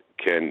Hanifin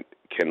can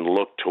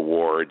look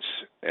towards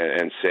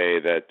and say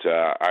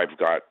that I've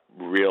got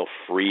real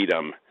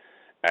freedom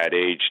at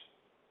age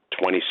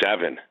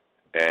 27,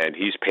 and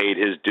he's paid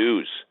his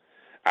dues.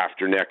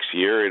 After next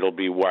year, it'll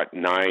be,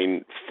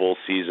 9 full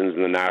seasons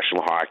in the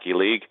National Hockey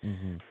League.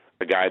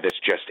 A guy that's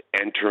just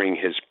entering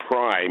his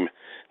prime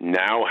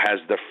now has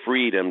the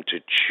freedom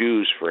to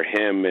choose for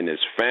him and his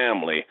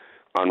family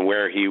on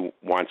where he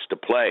wants to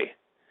play.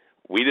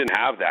 We didn't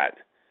have that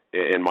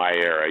in my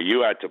era.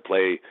 You had to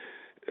play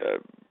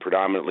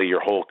predominantly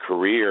your whole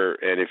career,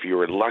 and if you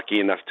were lucky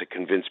enough to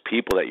convince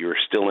people that you were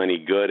still any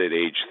good at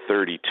age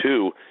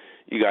 32,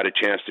 you got a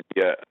chance to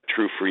be a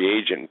true free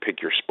agent and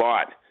pick your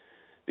spot.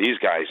 These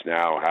guys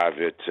now have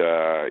it,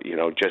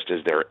 just as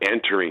they're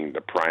entering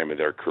the prime of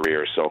their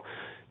career. So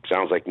it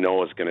sounds like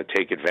Noah's going to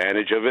take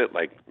advantage of it,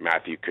 like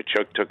Matthew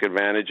Tkachuk took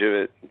advantage of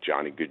it,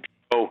 Johnny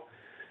Gaudreau,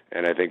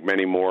 and I think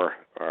many more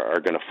are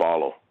going to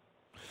follow.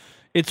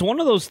 It's one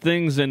of those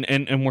things,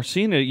 and we're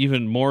seeing it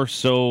even more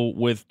so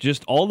with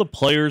just all the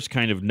players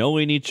kind of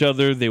knowing each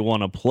other. They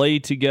want to play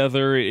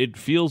together. It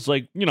feels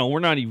like, we're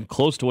not even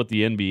close to what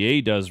the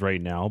NBA does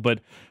right now, but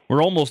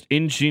we're almost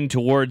inching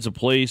towards a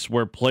place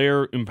where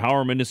player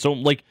empowerment is so,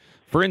 like,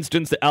 for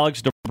instance, the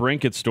Alex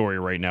DeBrincat story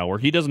right now, where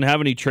he doesn't have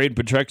any trade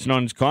protection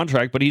on his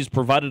contract, but he's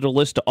provided a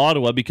list to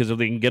Ottawa because if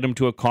they can get him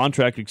to a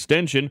contract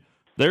extension,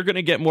 they're going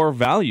to get more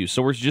value.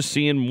 So we're just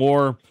seeing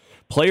more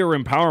player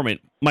empowerment.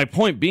 My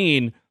point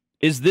being,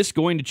 is this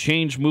going to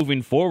change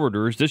moving forward,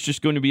 or is this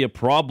just going to be a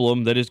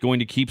problem that is going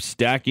to keep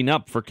stacking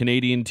up for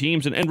Canadian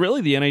teams and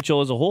really the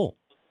NHL as a whole?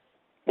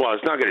 Well,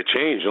 it's not going to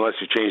change unless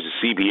you change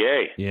the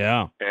CBA.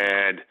 Yeah.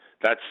 And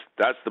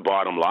that's the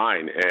bottom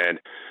line. And,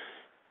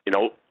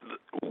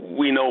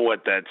 we know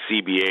what that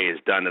CBA has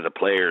done to the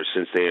players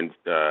since they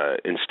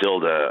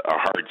instilled a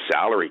hard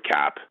salary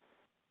cap.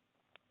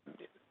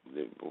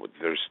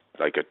 There's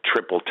like a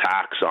triple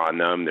tax on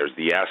them. There's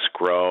the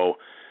escrow.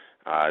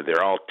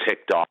 They're all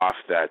ticked off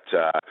that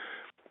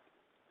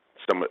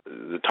some of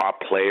the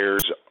top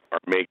players are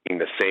making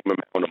the same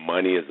amount of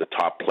money as the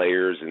top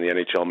players in the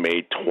NHL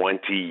made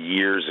 20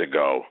 years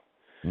ago.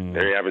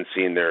 They haven't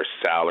seen their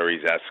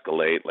salaries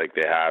escalate like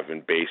they have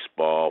in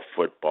baseball,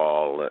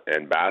 football,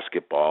 and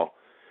basketball.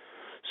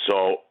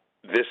 So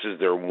this is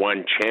their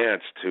one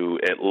chance to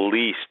at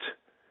least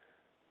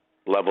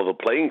level the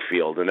playing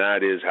field, and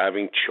that is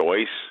having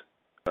choice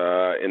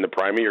in the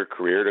prime of your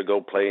career to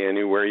go play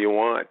anywhere you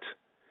want.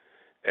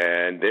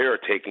 And they are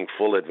taking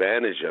full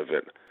advantage of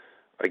it.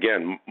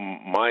 Again,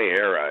 my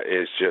era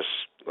is just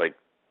like,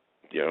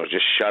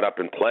 just shut up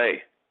and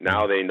play.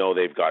 Now they know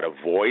they've got a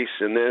voice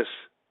in this,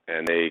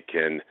 and they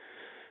can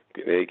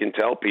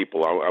tell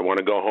people, I want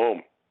to go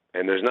home.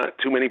 And there's not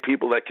too many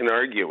people that can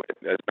argue it.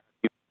 As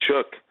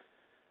Chuck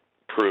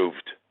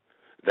proved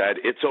that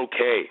it's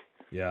okay.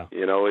 Yeah.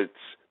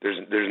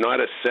 There's not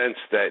a sense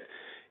that,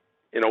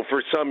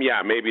 for some,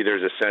 maybe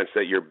there's a sense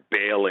that you're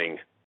bailing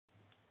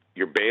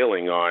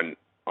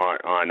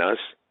on us,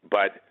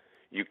 but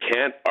you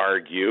can't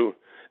argue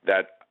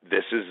that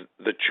this is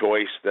the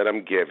choice that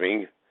I'm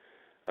giving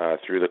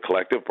through the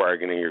collective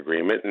bargaining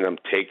agreement, and I'm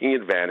taking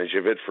advantage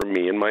of it for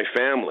me and my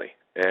family,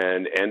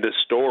 and end of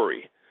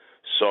story.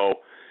 So,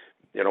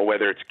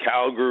 whether it's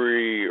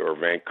Calgary or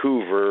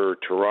Vancouver, or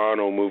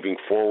Toronto moving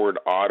forward,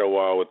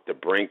 Ottawa with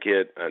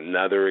DeBrincat,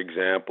 another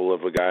example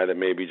of a guy that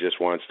maybe just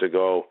wants to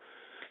go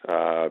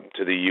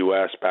to the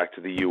U.S., back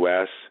to the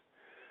U.S.,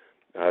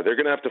 they're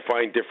going to have to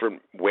find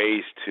different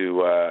ways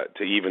to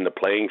even the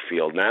playing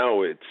field.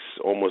 Now it's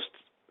almost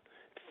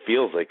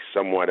feels like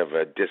somewhat of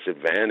a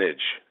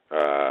disadvantage,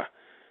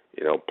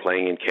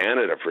 playing in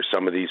Canada for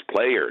some of these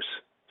players.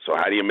 So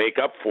how do you make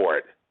up for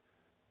it?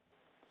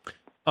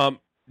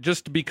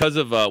 Just because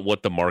of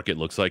what the market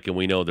looks like, and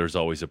we know there's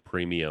always a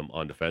premium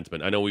on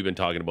defensemen. I know we've been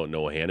talking about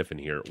Noah Hanifin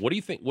here. What do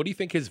you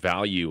think his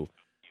value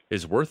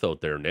is worth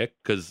out there, Nick?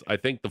 Because I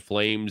think the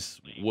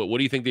Flames, what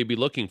do you think they'd be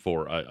looking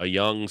for? A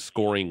young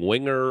scoring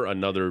winger,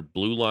 another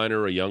blue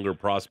liner, a younger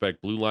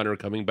prospect blue liner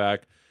coming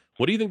back?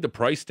 What do you think the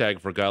price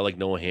tag for a guy like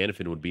Noah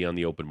Hanifin would be on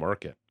the open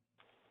market?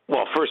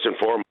 Well, first and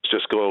foremost,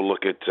 just go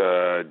look at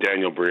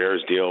Daniel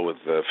Briere's deal with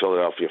the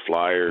Philadelphia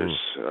Flyers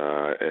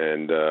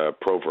and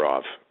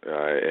Provorov,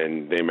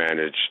 and they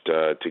managed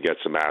to get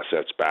some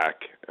assets back,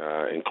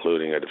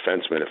 including a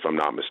defenseman, if I'm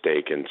not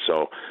mistaken.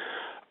 So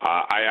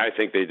I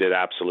think they did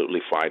absolutely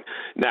fine.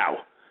 Now,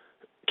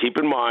 keep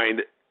in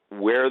mind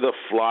where the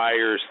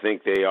Flyers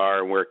think they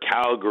are and where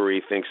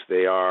Calgary thinks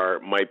they are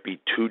might be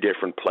two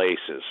different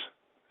places.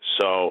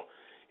 So,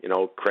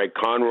 Craig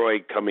Conroy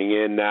coming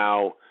in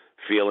now,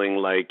 feeling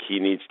like he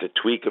needs to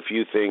tweak a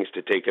few things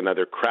to take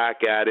another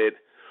crack at it,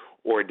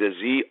 or does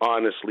he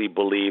honestly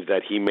believe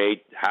that he may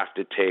have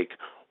to take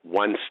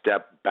one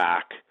step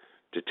back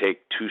to take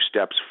two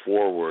steps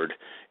forward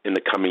in the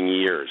coming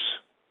years?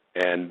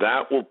 And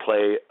that will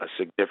play a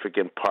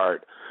significant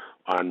part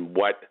on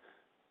what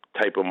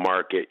type of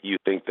market you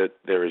think that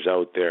there is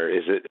out there.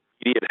 Is it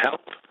immediate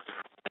help?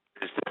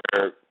 Is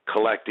there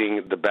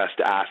collecting the best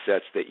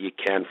assets that you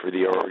can for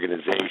the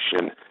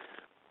organization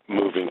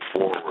moving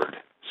forward?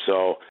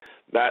 So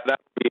that would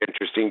be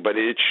interesting, but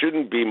it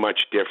shouldn't be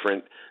much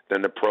different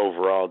than the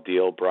Provorov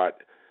deal brought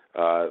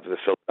the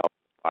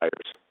Philadelphia Flyers.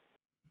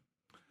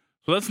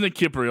 So that's Nick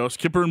Kypreos.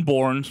 Kipper and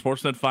Bourne,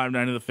 Sportsnet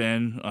 590 The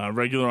Fan,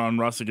 regular on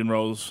Russick and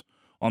Rose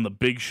on The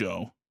Big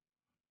Show.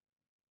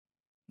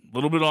 A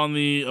little bit on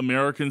the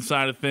American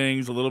side of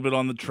things, a little bit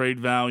on the trade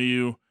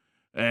value,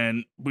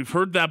 and we've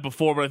heard that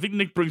before, but I think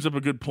Nick brings up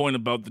a good point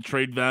about the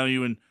trade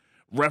value and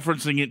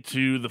referencing it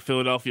to the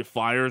Philadelphia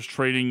Flyers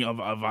trading of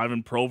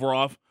Ivan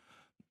Provorov.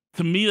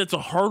 To me, that's a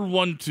hard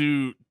one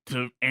to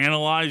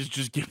analyze,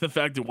 just given the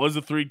fact it was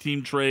a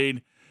 3-team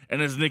trade,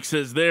 and as Nick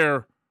says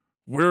there,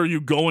 where are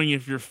you going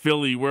if you're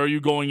Philly? Where are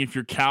you going if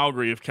you're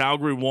Calgary? If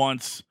Calgary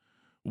wants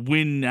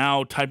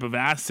win-now type of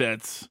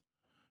assets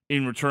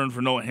in return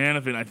for Noah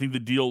Hanifin, I think the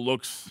deal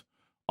looks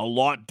a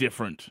lot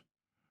different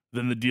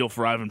than the deal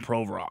for Ivan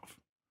Provorov.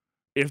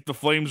 If the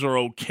Flames are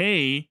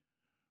okay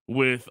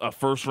with a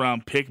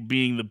first-round pick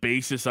being the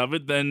basis of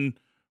it, then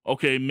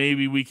okay,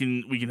 maybe we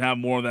can have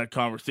more of that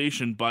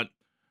conversation. But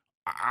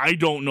I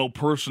don't know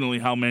personally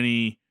how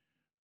many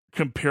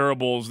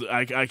comparables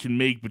I can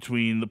make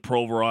between the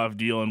Provorov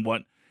deal and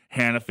what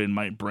Hanifin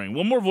might bring.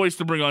 One more voice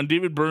to bring on.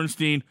 David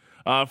Bernstein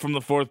from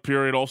the fourth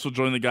period also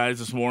joined the guys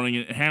this morning.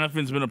 And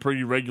Hanifin's been a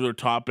pretty regular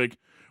topic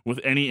with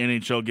any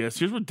NHL guest.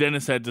 Here's what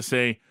Dennis had to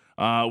say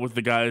with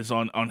the guys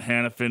on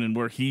Hanifin and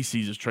where he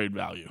sees his trade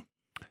value.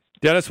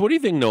 Dennis, what do you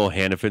think Noah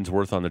Hanifin's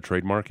worth on the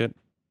trade market?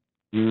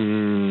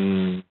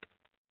 Well,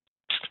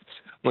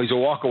 he's a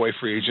walk-away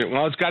free agent.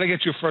 Well, it's got to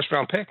get you a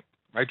first-round pick.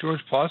 Right, George?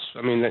 Plus,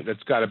 I mean,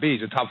 that's got to be.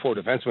 He's a top 4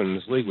 defenseman in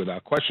this league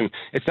without question.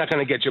 It's not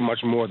going to get you much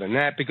more than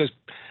that because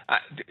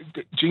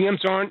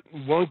GMs aren't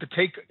willing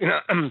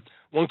to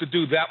willing to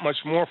do that much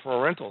more for a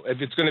rental. If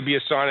it's going to be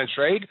a sign and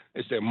trade,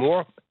 is there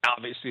more?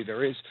 Obviously,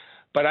 there is.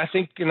 But I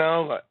think,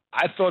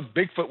 I thought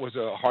Bigfoot was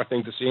a hard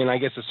thing to see, and I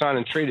guess a sign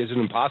and trade isn't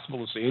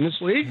impossible to see in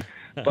this league.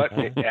 But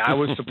I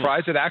was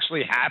surprised it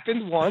actually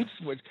happened once.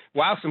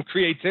 Wow, some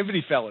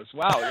creativity, fellas.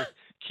 Wow.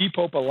 Keep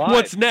hope alive.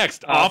 What's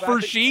next? Offer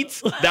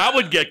sheets? That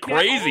would get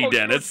crazy,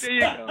 Dennis. There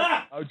you go.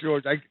 Oh,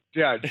 George,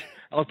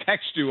 I'll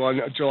text you on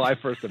July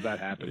 1st if that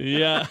happens.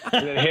 Yeah.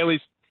 And then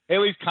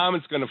Haley's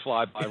comment's going to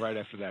fly by right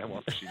after that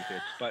offer sheet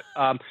hits. But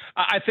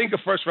I think a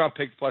first-round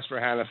pick plus for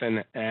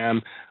Hanifin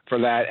for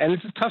that. And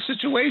it's a tough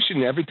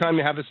situation. Every time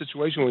you have a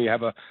situation where you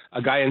have a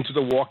guy into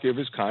the walk of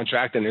his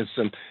contract and there's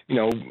some, you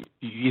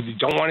either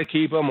don't want to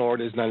keep him or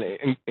there's not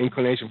an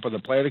inclination for the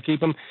player to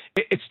keep him,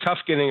 it's tough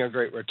getting a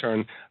great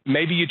return.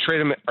 Maybe you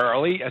trade him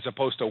early as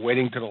opposed to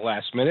waiting to the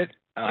last minute.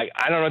 I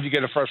don't know if you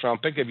get a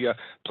first-round pick. If you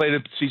play the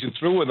season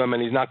through with him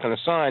and he's not going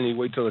to sign, you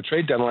wait till the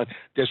trade deadline,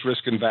 there's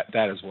risk in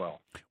that as well.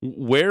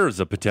 Where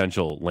is a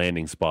potential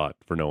landing spot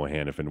for Noah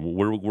Hanifin?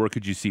 Where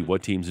could you see?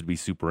 What teams would be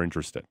super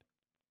interested?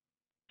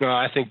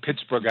 I think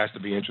Pittsburgh has to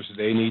be interested.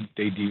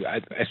 They do.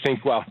 I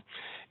think, well,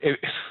 if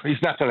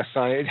he's not going to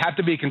sign, it'd have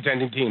to be a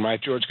contending team,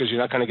 right, George, because you're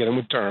not going to get him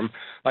with term.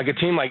 Like a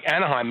team like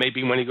Anaheim,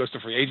 maybe when he goes to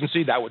free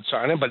agency, that would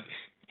sign him, but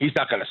he's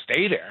not going to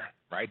stay there.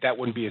 Right, that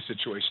wouldn't be a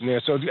situation there.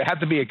 So it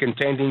had to be a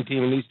contending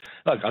team. And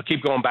look, I'll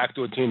keep going back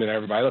to a team that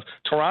everybody loves.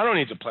 Toronto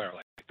needs a player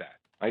like that.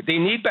 Right, they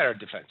need better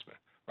defensemen.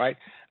 Right,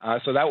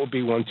 so that would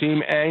be one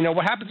team. And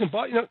what happens in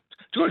Boston?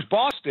 George,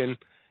 Boston,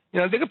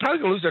 they could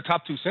probably lose their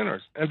top 2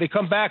 centers. And if they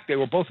come back, they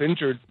were both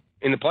injured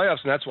in the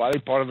playoffs, and that's why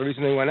part of the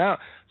reason they went out.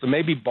 So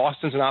maybe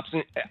Boston's an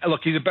option. Look,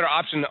 he's a better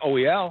option than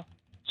OEL.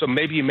 So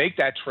maybe you make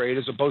that trade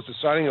as opposed to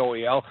signing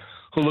OEL,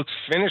 who looks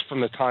finished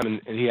from the time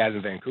he has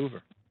in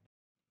Vancouver.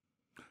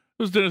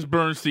 This is Dennis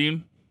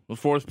Bernstein, the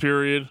fourth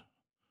period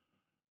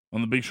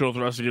on the Big Show with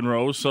Russick and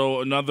Rose. So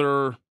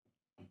another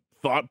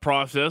thought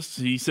process.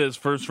 He says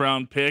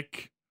first-round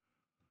pick,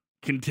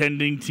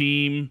 contending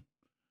team.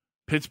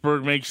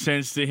 Pittsburgh makes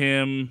sense to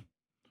him.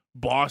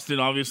 Boston,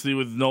 obviously,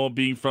 with Noah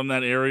being from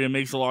that area,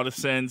 makes a lot of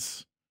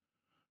sense.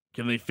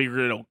 Can they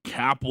figure it out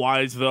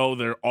cap-wise, though?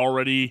 They're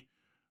already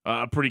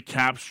a pretty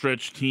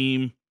cap-stretched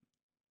team.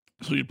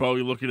 So you're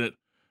probably looking at,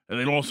 and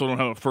they also don't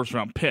have a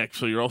first-round pick,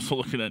 so you're also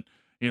looking at,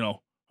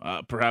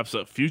 perhaps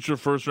a future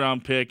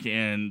first-round pick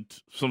and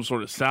some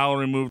sort of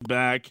salary moved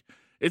back.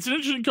 It's an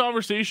interesting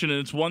conversation, and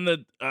it's one that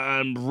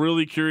I'm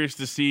really curious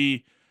to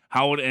see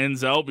how it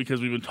ends out because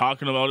we've been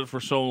talking about it for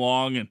so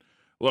long. And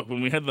look,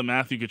 when we had the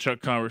Matthew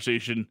Tkachuk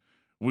conversation,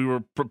 we were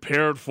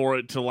prepared for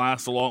it to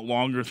last a lot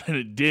longer than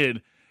it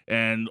did.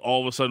 And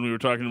all of a sudden we were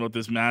talking about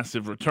this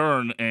massive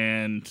return,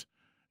 and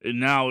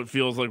now it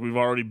feels like we've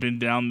already been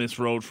down this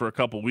road for a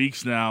couple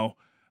weeks now.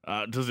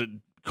 Does it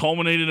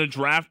culminate in a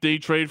draft day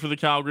trade for the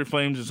Calgary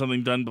Flames? Is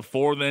something done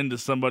before then?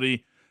 Does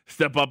somebody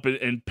step up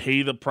and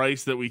pay the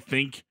price that we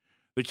think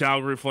the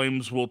Calgary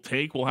Flames will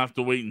take? We'll have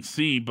to wait and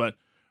see. But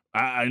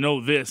I know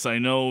this. I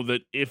know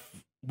that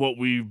if what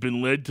we've been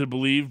led to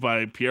believe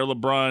by Pierre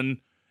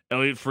LeBrun,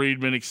 Elliot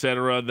Friedman,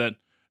 etc., that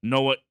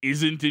Noah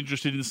isn't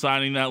interested in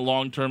signing that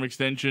long-term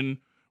extension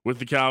with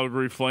the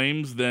Calgary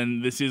Flames,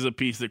 then this is a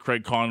piece that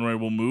Craig Conroy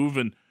will move.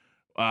 And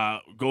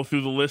go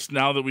through the list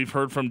now that we've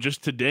heard from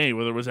just today,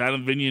 whether it was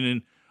Adam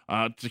Vigneault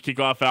to kick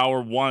off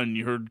hour one.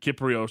 You heard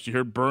Kypreos, you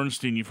heard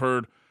Bernstein, you've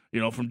heard,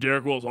 from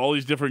Derek Wills, all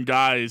these different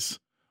guys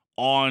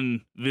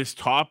on this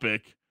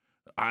topic.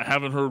 I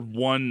haven't heard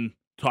one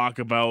talk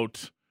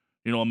about,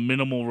 a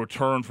minimal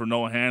return for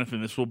Noah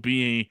Hanifin. This will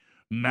be a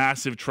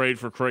massive trade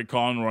for Craig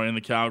Conroy and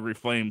the Calgary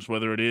Flames,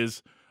 whether it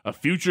is a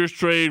futures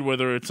trade,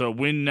 whether it's a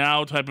win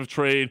now type of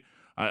trade.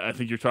 I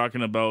think you're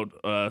talking about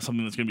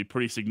something that's going to be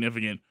pretty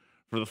significant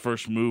for the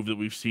first move that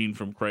we've seen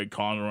from Craig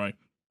Conroy.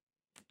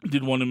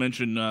 Did want to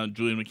mention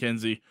Julian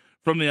McKenzie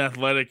from The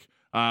Athletic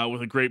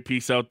with a great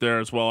piece out there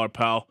as well, our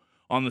pal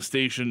on the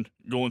station,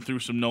 going through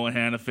some Noah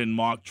Hanifin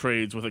mock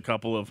trades with a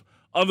couple of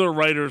other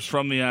writers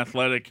from The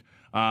Athletic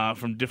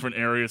from different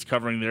areas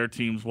covering their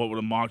teams. What would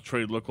a mock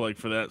trade look like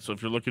for that? So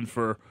if you're looking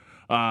for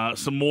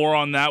some more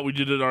on that, we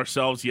did it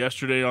ourselves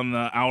yesterday on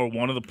the hour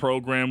one of the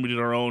program. We did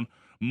our own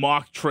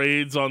mock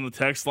trades on the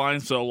text line,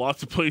 so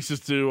lots of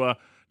places to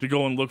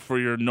go and look for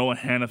your Noah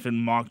Hanifin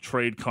mock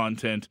trade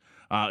content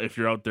if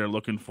you're out there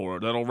looking for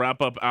it. That'll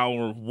wrap up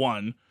hour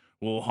one.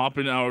 We'll hop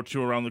in hour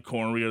two around the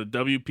corner. We got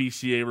a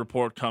WPCA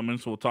report coming,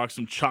 so we'll talk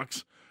some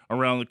Chucks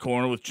around the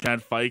corner with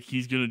Chad Fike.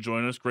 He's going to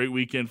join us. Great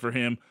weekend for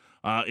him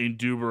in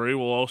Dewberry.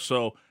 We'll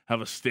also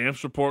have a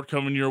Stamps report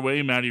coming your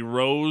way. Matty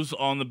Rose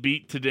on the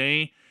beat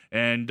today,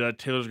 and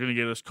Taylor's going to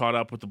get us caught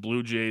up with the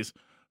Blue Jays,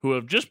 who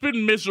have just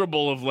been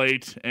miserable of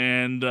late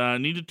and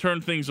need to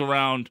turn things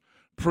around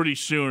pretty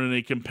soon in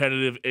a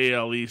competitive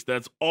AL East.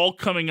 That's all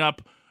coming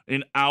up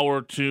in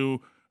hour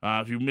two.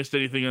 If you missed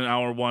anything in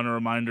hour one, a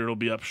reminder, it'll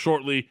be up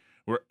shortly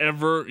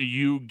wherever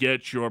you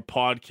get your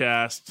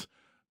podcasts.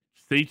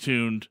 Stay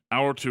tuned.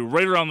 Hour two,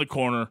 right around the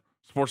corner.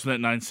 Sportsnet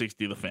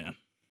 960, The Fan.